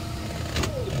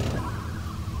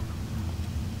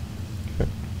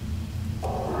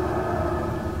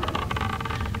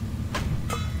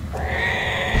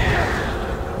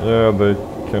 Yeah, they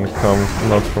can come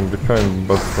not from behind,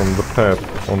 but from the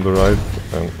path on the right,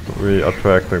 and we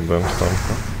attracted them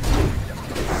somehow.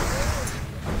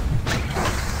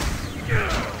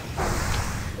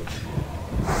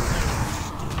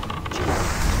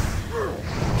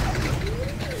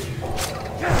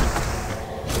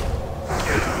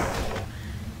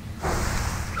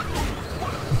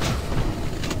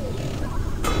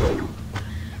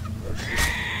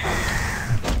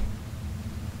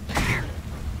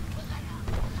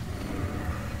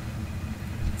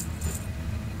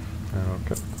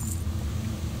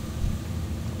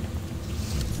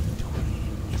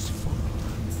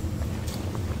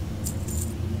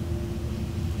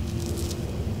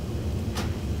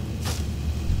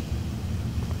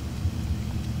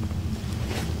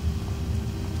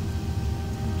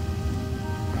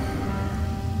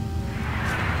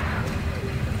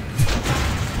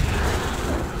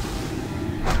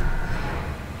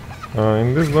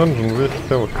 In this dungeon we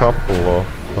have a couple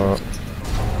of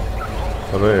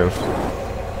rares.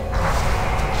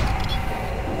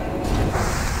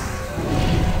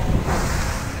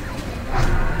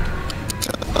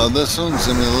 Oh, this one's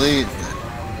an elite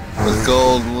with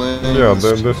gold wings. Yeah,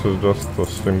 this is just a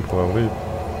simple elite.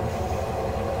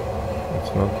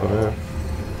 It's not a rare.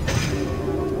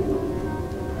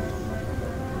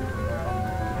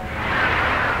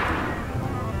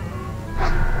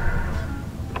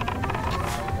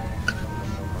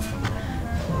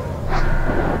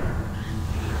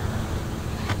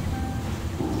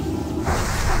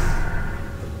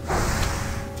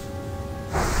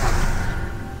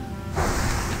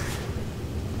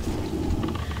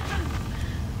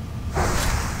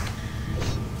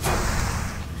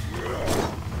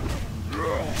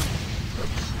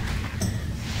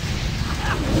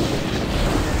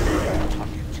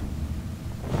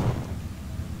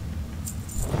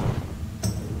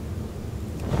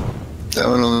 That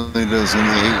one only does an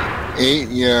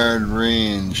 8-yard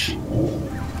range.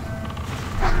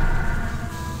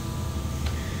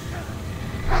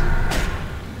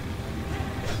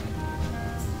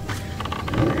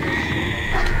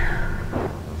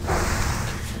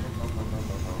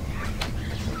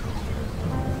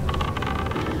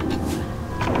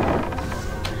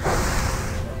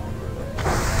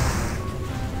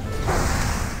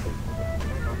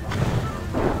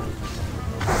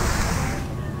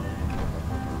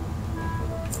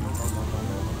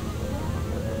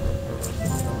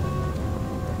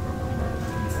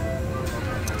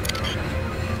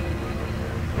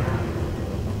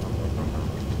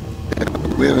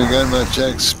 We haven't got much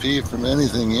XP from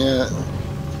anything yet.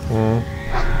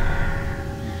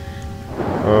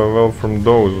 Well, from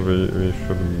those we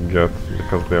should get,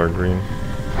 because they are green.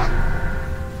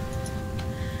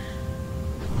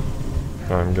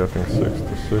 I'm getting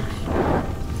 66.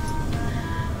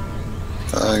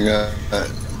 I got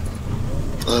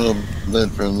a little bit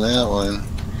from that one.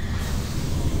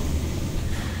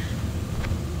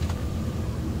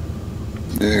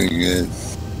 Very good.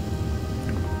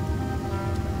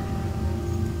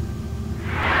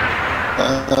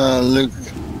 Luke.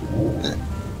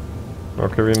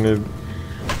 Okay, we need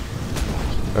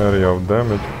area of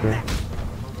damage here.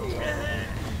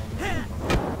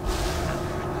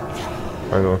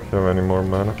 I don't have any more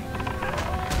mana.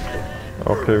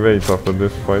 Okay, wait after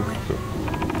this fight to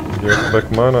get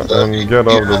back mana and get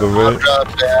out of the I'll way. drop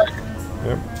back.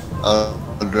 Yep.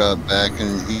 I'll drop back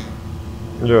and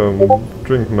Yeah,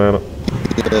 drink mana.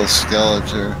 heal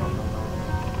Skeletor.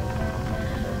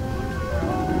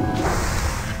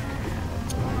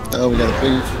 Oh, we got a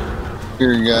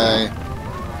bigger guy.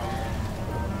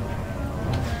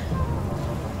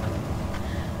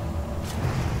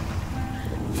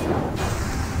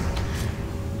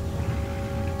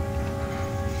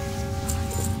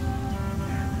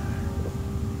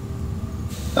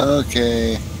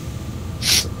 Okay.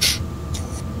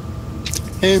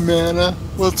 Hey, Mana,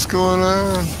 what's going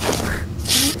on?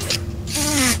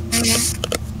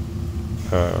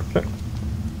 Okay.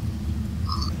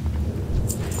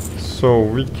 So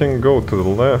we can go to the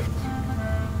left.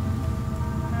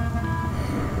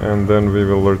 And then we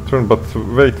will return, but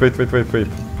wait.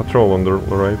 Patrol on the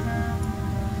right.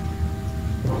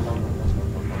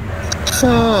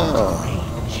 Oh.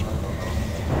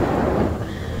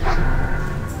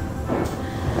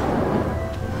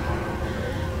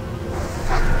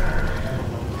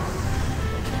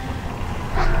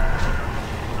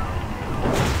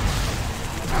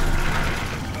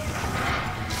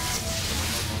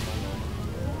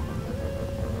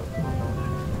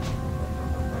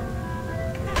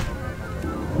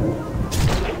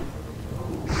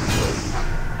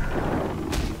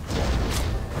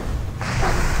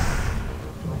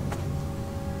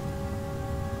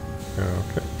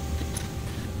 Okay.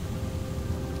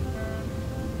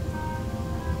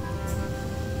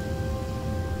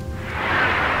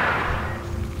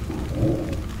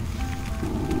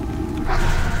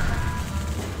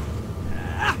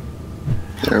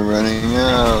 They're running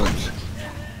out.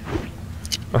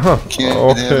 Aha, Can't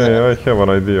have okay, it. I have an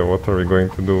idea. What are we going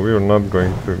to do? We are not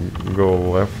going to go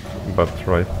left, but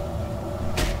right.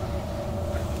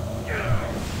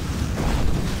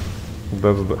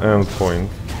 That's the end point.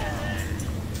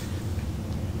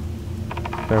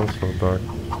 Cancel dark.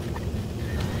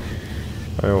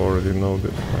 I already know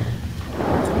this one.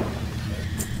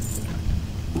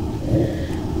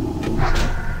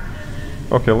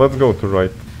 Okay, let's go to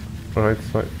right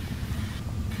side.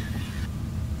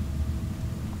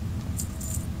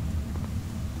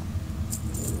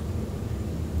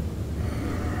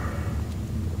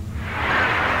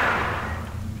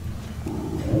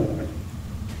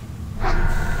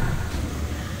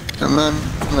 Come on,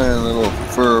 my little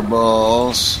fur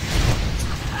balls.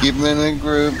 Keep them in a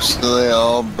group so they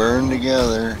all burn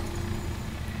together.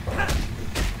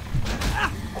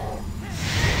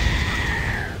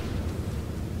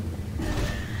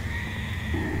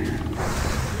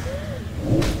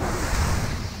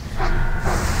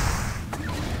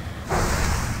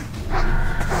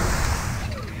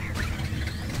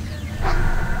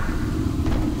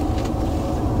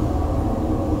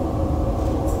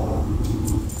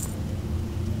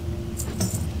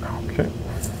 Okay.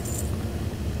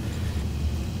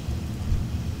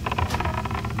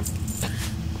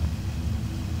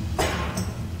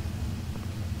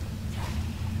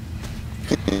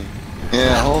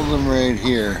 Yeah, hold them right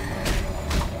here.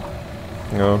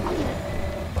 No.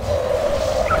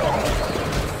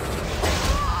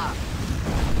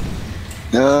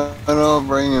 No,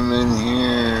 bring them in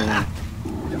here.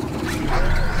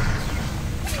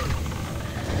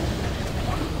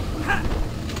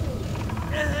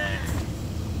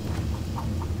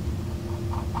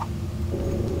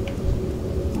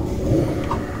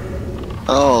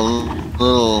 Oh,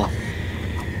 little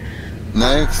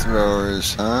knife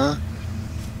throwers, huh?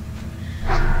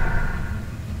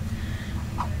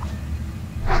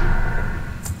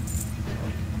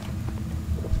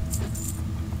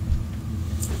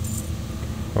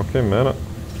 Okay, mana.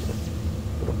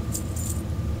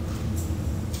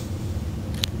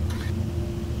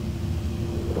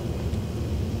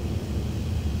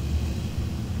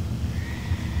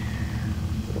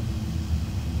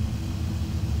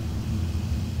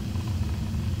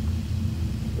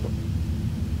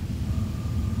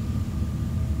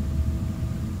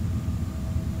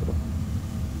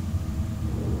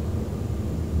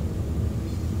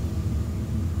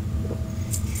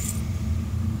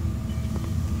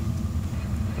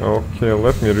 Okay,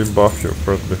 let me rebuff you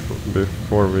first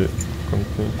before we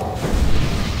continue.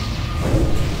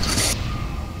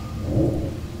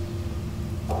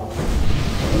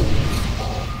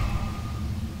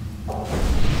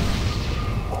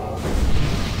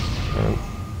 And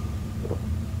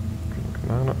pink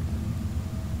mana.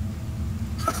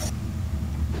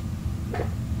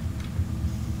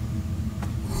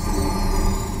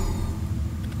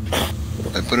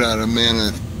 I put out a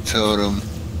mana totem.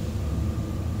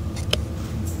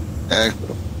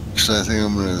 Actually, I think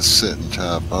I'm gonna sit and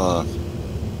top off.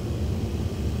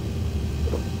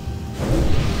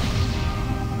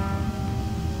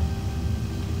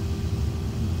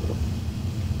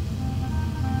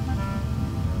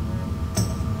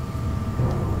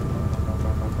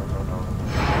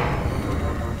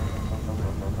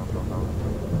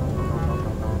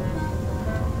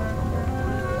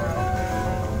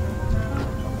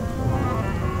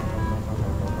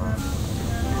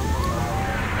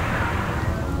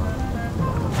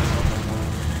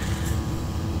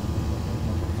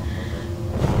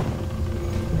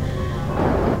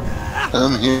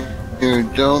 I'm here.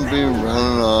 Don't be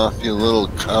running off, you little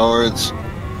cowards.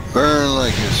 Burn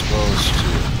like you're supposed to.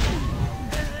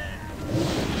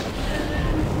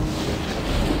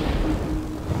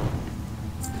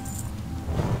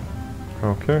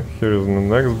 Okay, here is the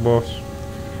next boss.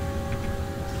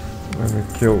 Let me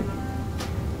kill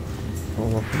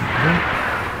all of them.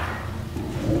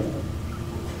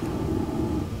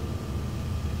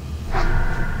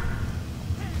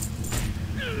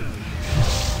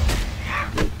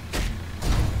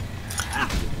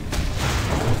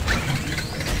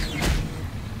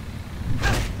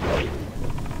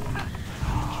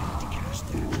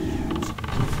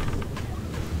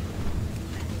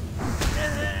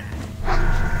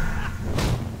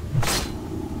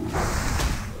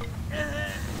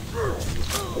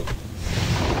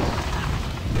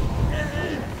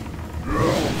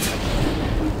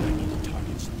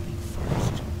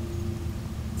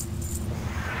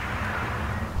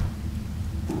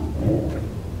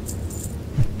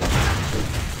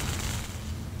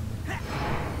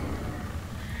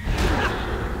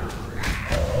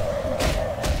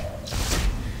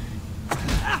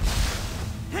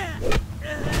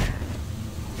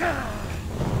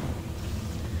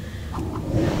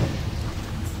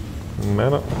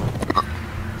 Mana.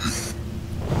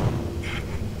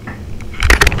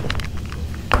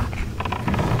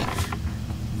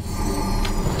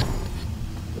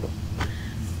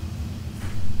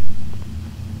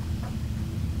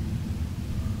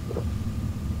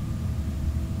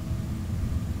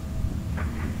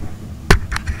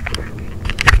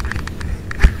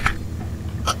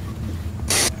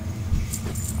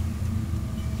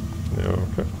 Yeah,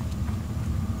 okay.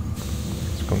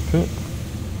 Let's continue.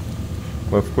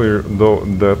 Let's clear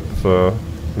that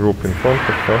group in front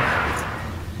of us.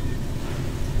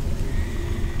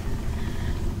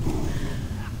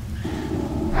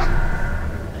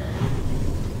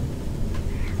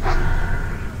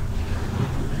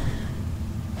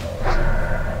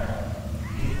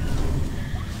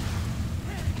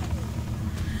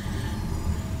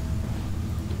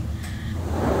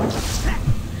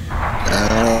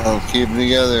 keep them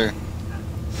together.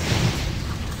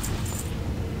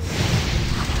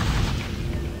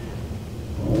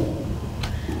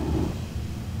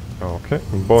 Okay,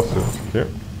 boss is here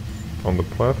on the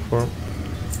platform.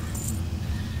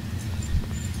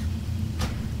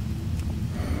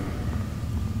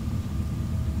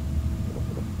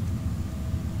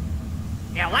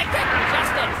 Electric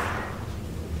justice!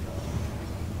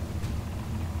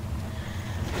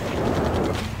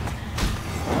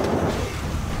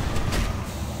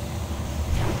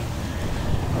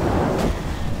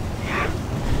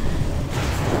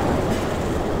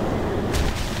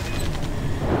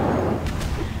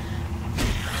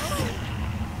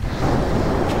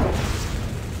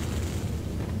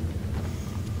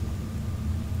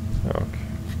 Okay.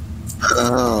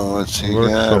 Oh, what's he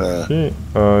Workshop got? key.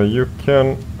 You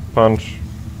can punch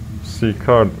C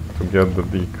card to get the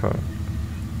D card.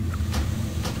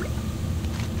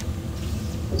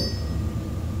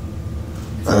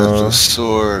 That's a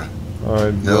sword.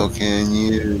 I No don't. can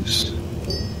use.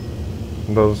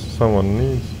 Does someone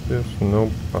needs this?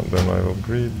 Nope. Then I will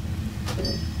greed.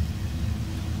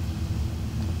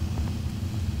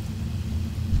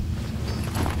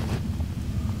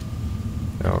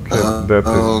 Okay, that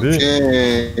is D.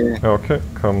 Okay. Okay,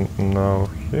 come now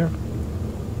here.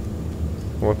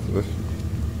 What's this?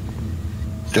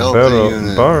 Delta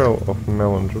unit. Barrel of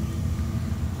melon juice.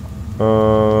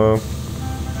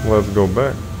 Let's go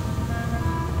back.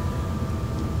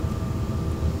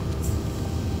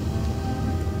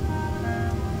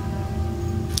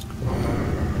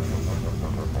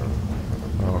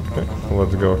 Okay,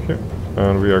 let's go here.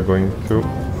 And we are going to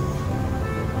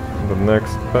the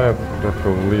next path that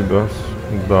will lead us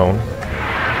down.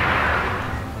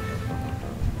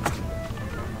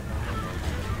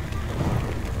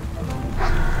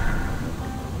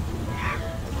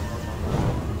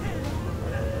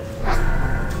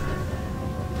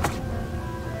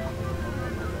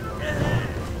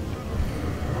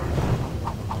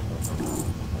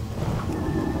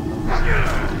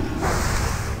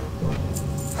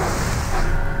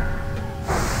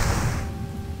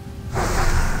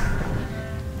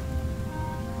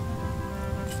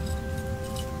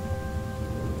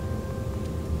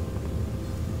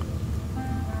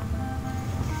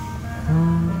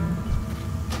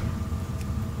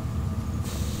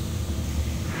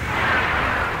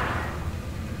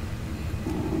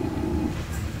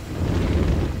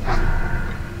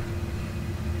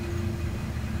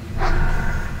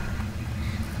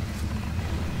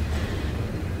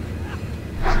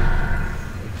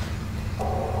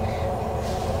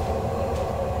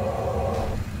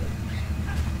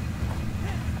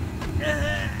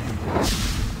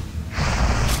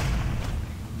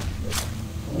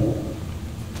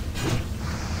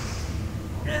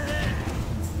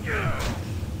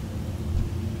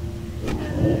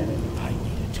 I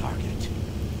need a target.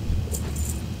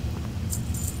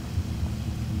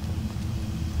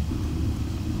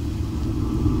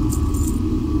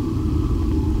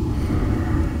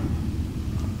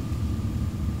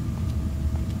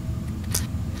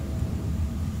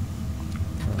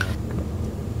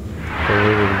 So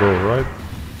we will go right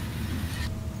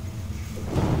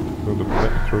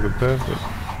through the desert.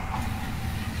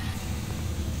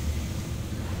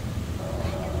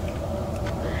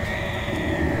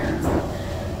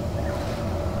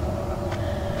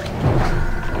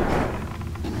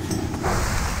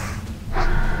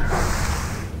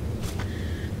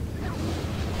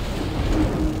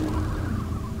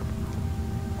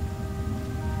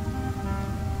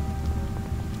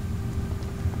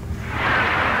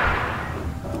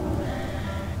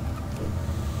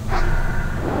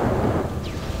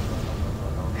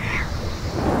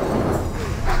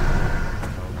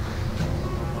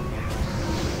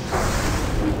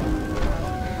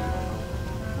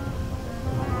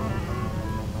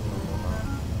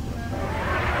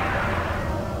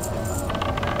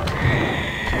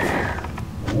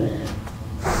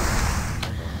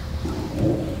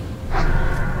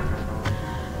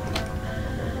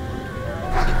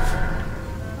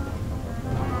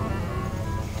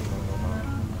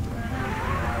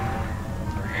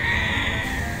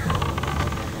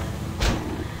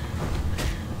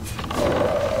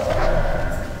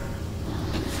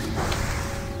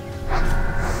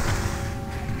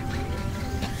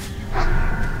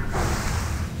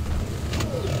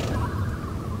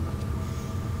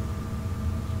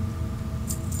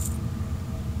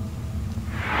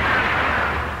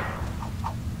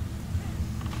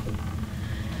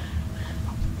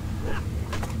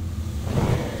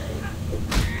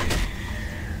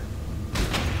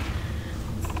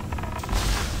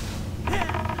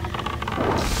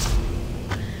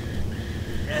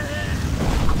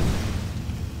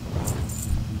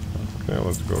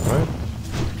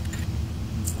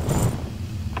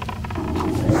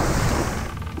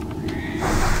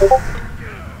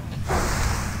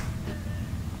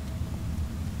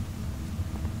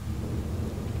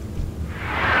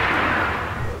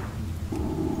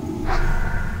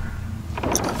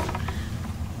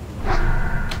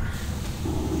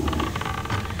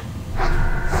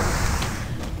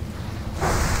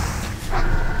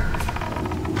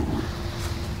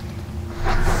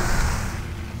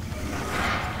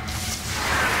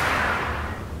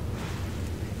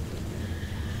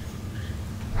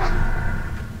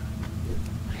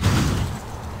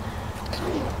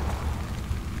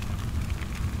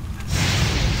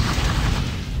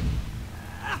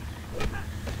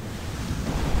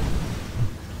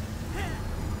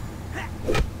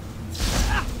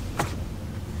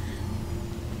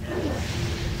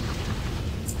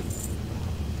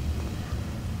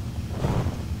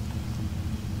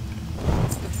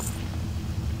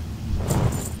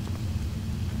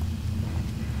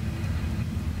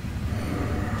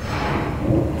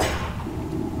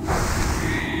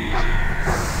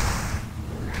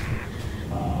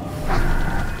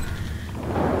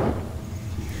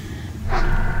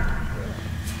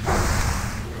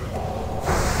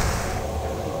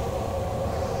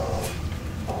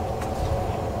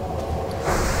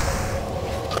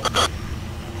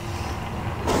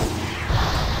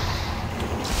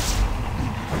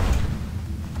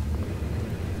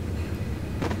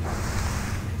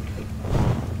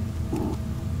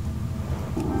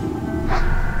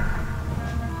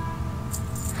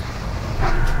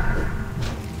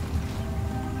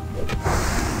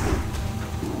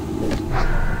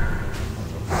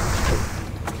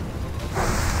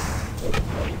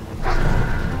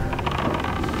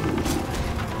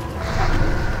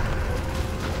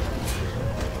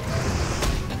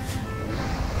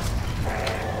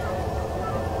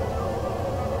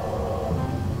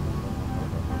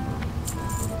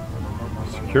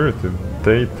 Security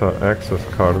data access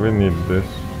card, we need this.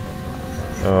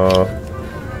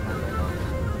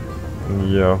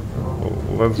 Yeah,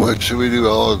 let's... What should we do?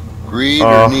 All greed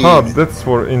or need? That's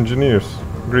for engineers.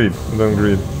 Greed, don't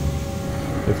greed.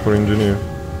 It's for engineer.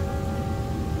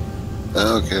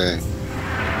 Okay.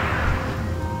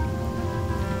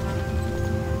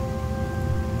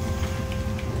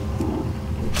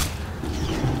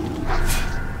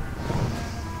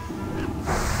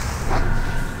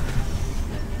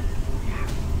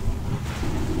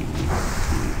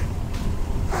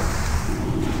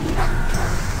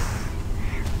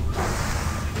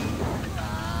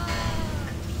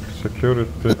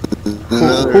 Security.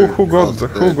 Who got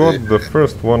the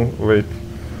first one? Wait.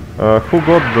 Who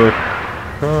got the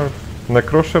card?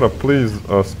 Necroshera, please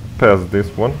pass this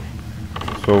one,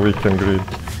 so we can greed.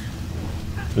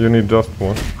 You need just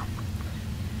one.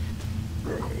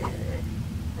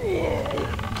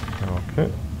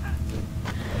 Okay.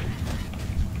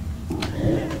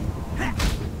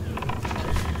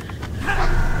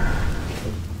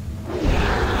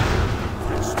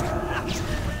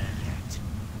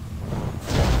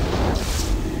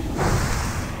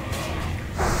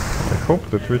 I hope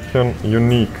that we can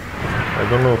unique. I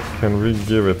don't know, can we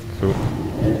give it to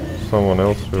someone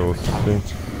else? We'll see.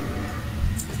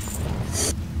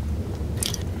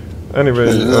 Anyway,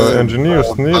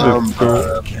 engineers needed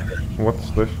to... What's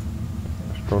this?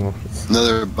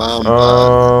 Another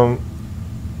bomb.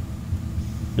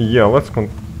 Yeah, let's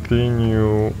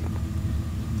continue.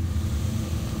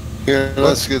 Here,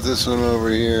 let's get this one over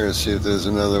here and see if there's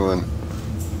another one.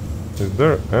 Is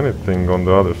there anything on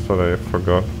the other side? I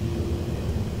forgot.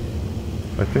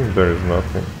 I think there is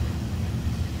nothing.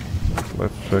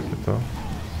 Let's check it out.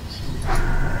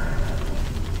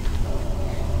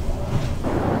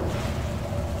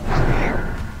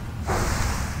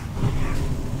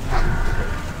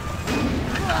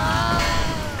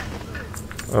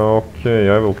 Okay,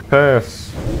 I will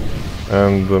pass,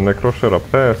 and the Necroshera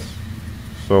pass,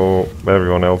 so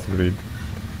everyone else agreed.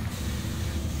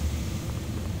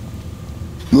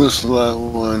 Musla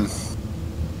one.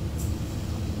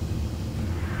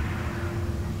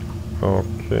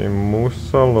 Okay,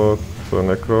 Musalot,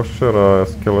 Necroshera,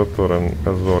 Skeletor, and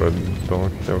Azora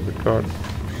don't have the card.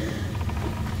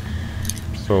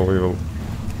 So we will...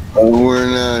 We're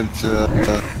not...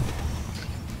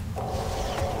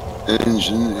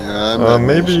 engineer.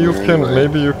 Maybe you can, anyway.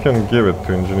 Maybe you can give it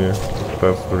to engineer.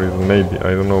 That's the reason. Maybe,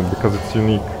 I don't know, because it's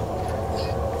unique.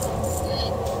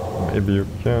 Maybe you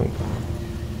can.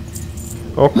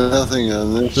 Okay. Nothing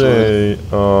on this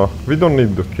one. We don't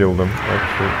need to kill them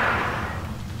actually.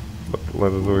 But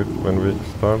let's do it when we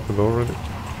started already.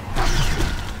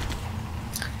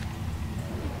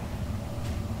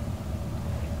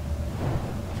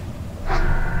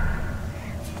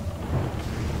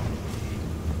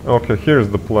 Okay, here's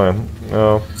the plan.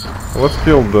 Let's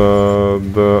kill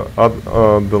the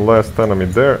last enemy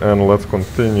there, and let's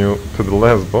continue to the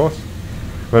last boss.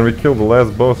 When we kill the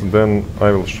last boss, then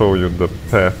I will show you the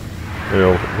path we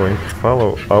are going to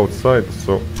follow outside.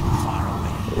 So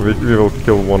we will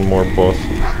kill one more boss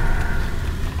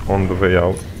on the way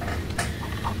out.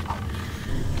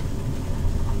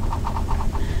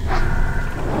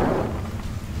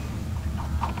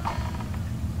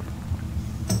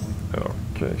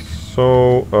 Okay,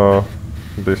 so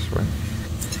this way.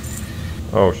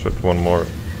 Oh shit, one more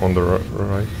on the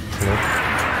right. No.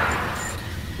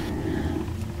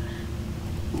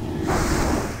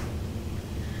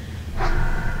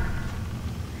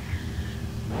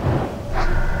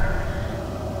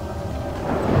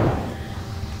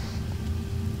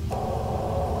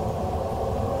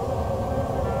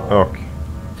 Okay,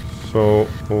 so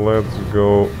let's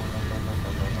go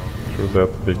through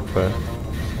that big path.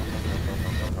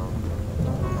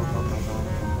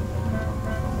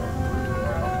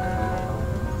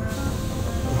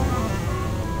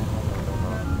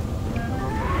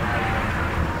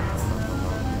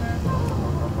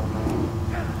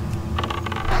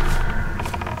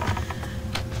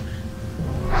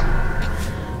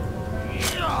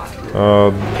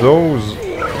 Those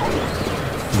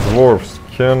dwarves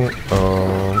can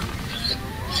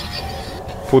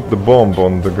put the bomb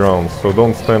on the ground, so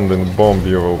don't stand in the bomb,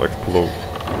 you will explode.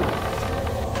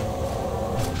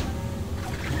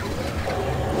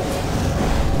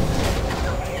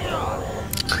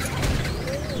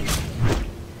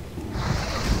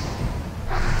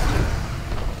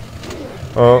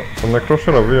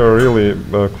 Necroshera, we are really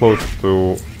close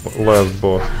to last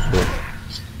boss, so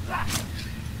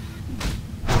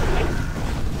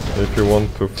if you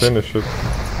want to finish it,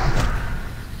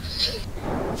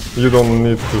 you don't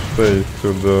need to stay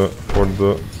for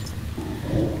the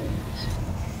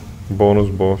bonus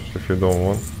boss if you don't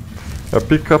want.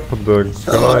 Pick up the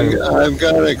grime. I've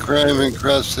got a crime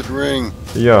encrusted ring.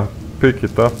 Yeah, pick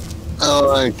it up.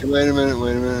 Oh, wait a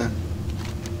minute.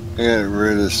 I got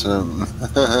rid of something.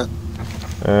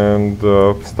 And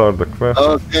start the quest.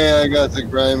 Okay, I got the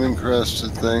grime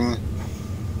encrusted thing.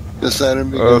 Start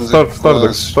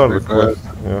the quest.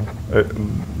 Yeah.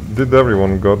 Did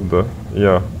everyone got the?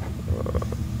 Yeah.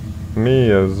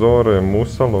 Mie, Zore,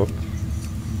 Musalot.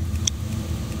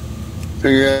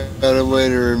 Figure out a way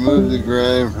to remove the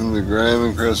grime from the grime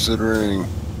encrusted ring.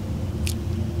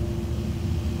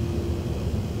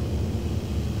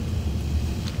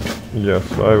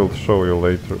 Yes, I will show you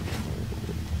later.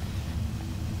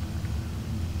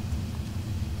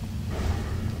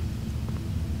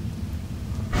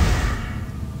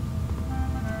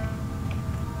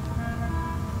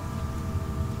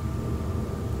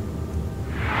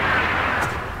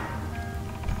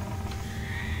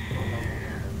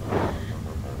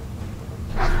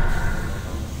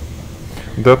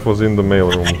 That was in the mail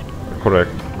room,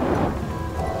 correct.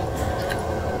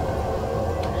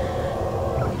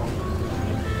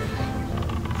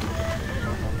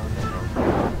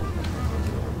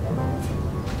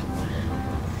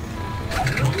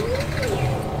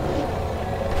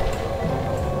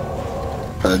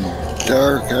 A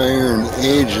dark iron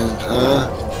agent, huh?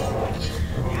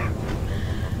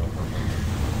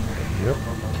 Yep.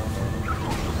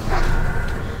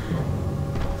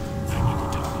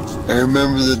 I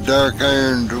remember the dark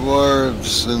iron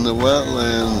dwarves in the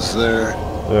wetlands there.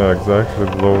 Yeah, exactly,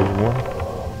 those one.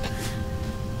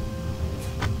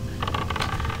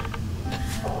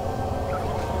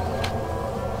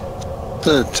 It's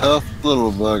a tough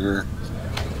little bugger.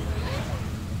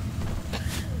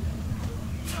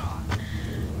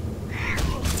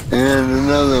 And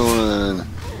another one.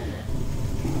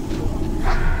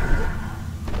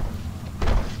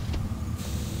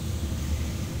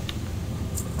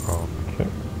 Okay.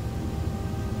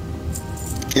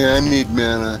 Yeah, I need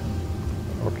mana.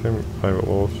 Okay, I will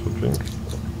also drink.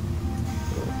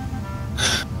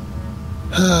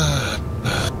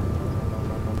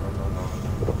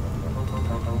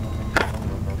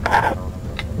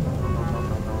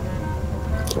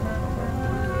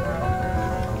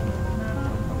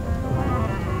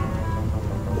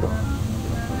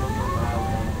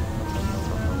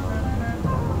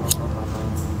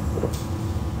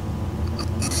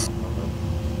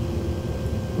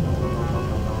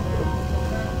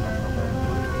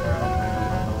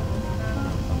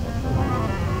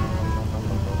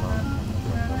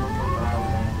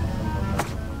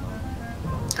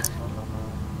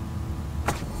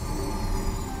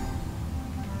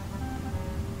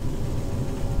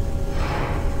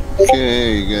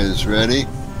 Okay, you guys ready?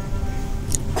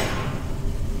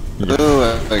 Yeah. Oh,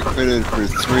 I critted for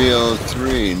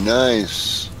 303.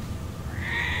 Nice.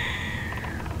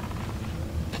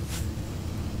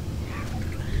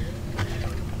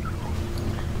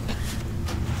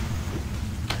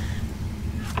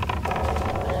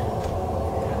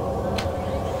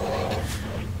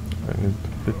 I need to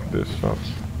pick this up.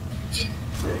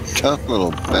 Tough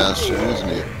little bastard, isn't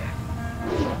he?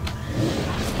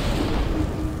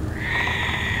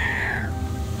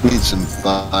 Need some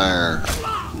fire.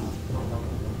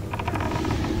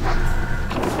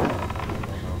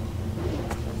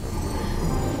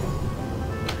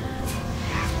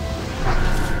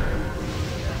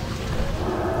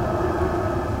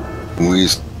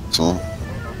 Weasel.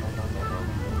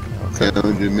 Okay, I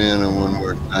would do mana one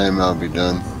more time, I'll be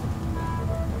done.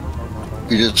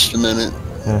 Just a minute.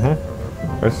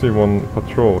 I see one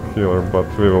patrol here, but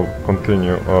we will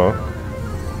continue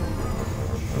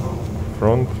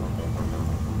front.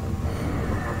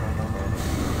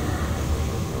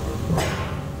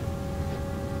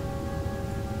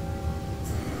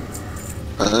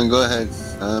 Go ahead,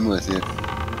 I'm with you.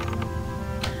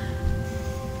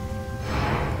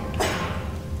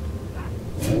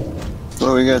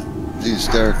 Well, we got these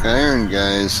dark iron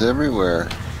guys everywhere.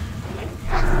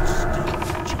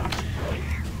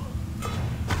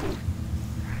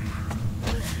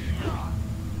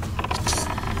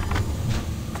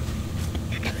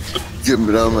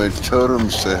 Giving all my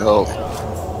totems to help.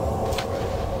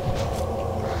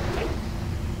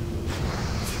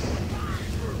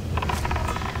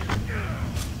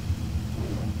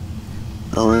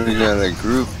 Oh, we got a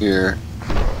group here.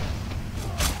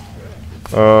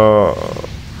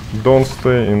 Don't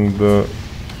stay in the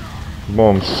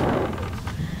bombs.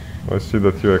 I see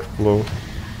that you explode.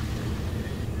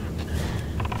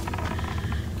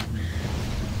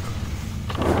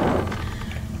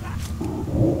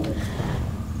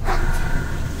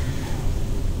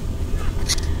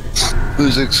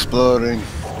 Who's exploding?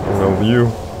 Well,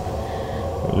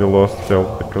 you lost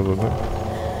health because of that.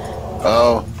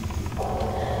 Oh.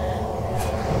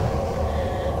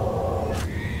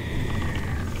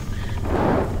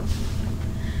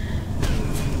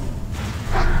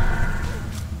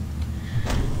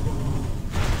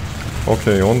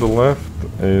 Okay, on the left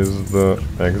is the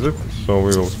exit, so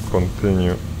we will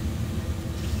continue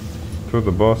to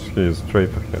the boss. He is straight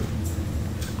ahead.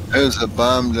 There's a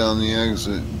bomb down the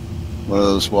exit. One of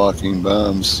those walking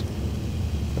bombs.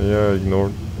 Yeah,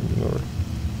 ignore.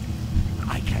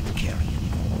 I can't carry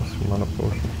anymore. Some mana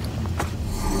potion.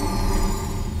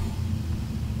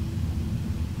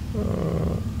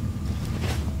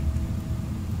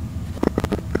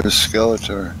 There's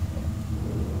Skeletor.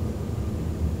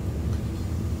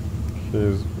 He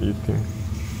is eating.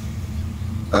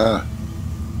 Ah.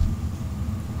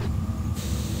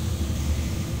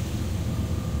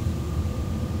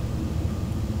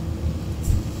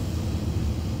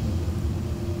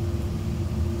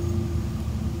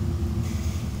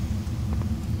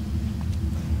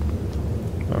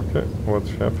 Okay, what's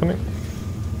happening?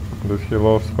 Did he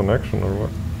lose connection or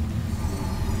what?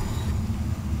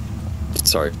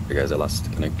 Sorry, guys, I lost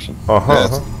connection.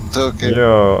 It's okay.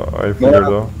 Yeah, I figured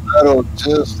out. I'll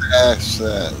just ask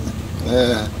that.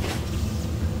 Yeah.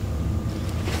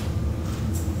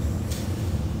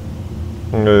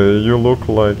 You look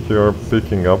like you're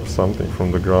picking up something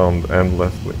from the ground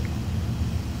endlessly.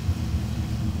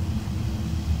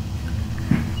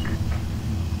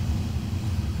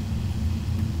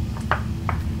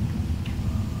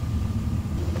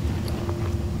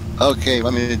 Okay,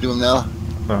 want me to do them now?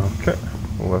 Okay,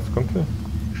 let's continue.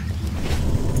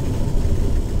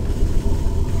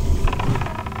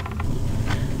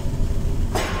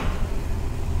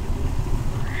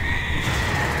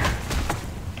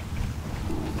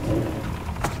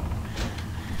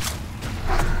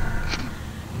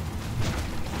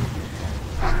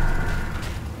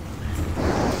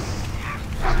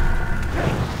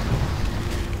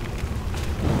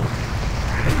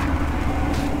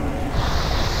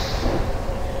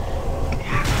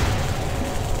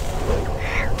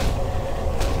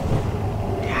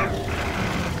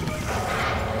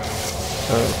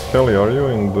 Kelly, are you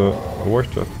in the voice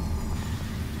chat?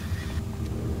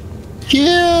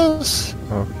 Yes!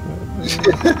 Okay.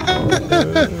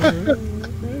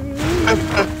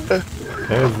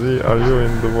 Hey Z, are you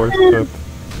in the voice chat?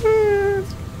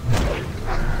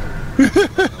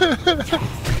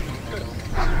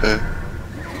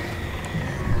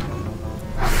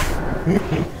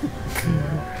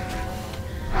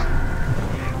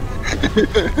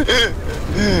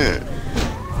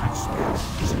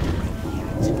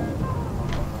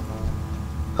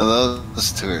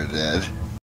 Those two are dead.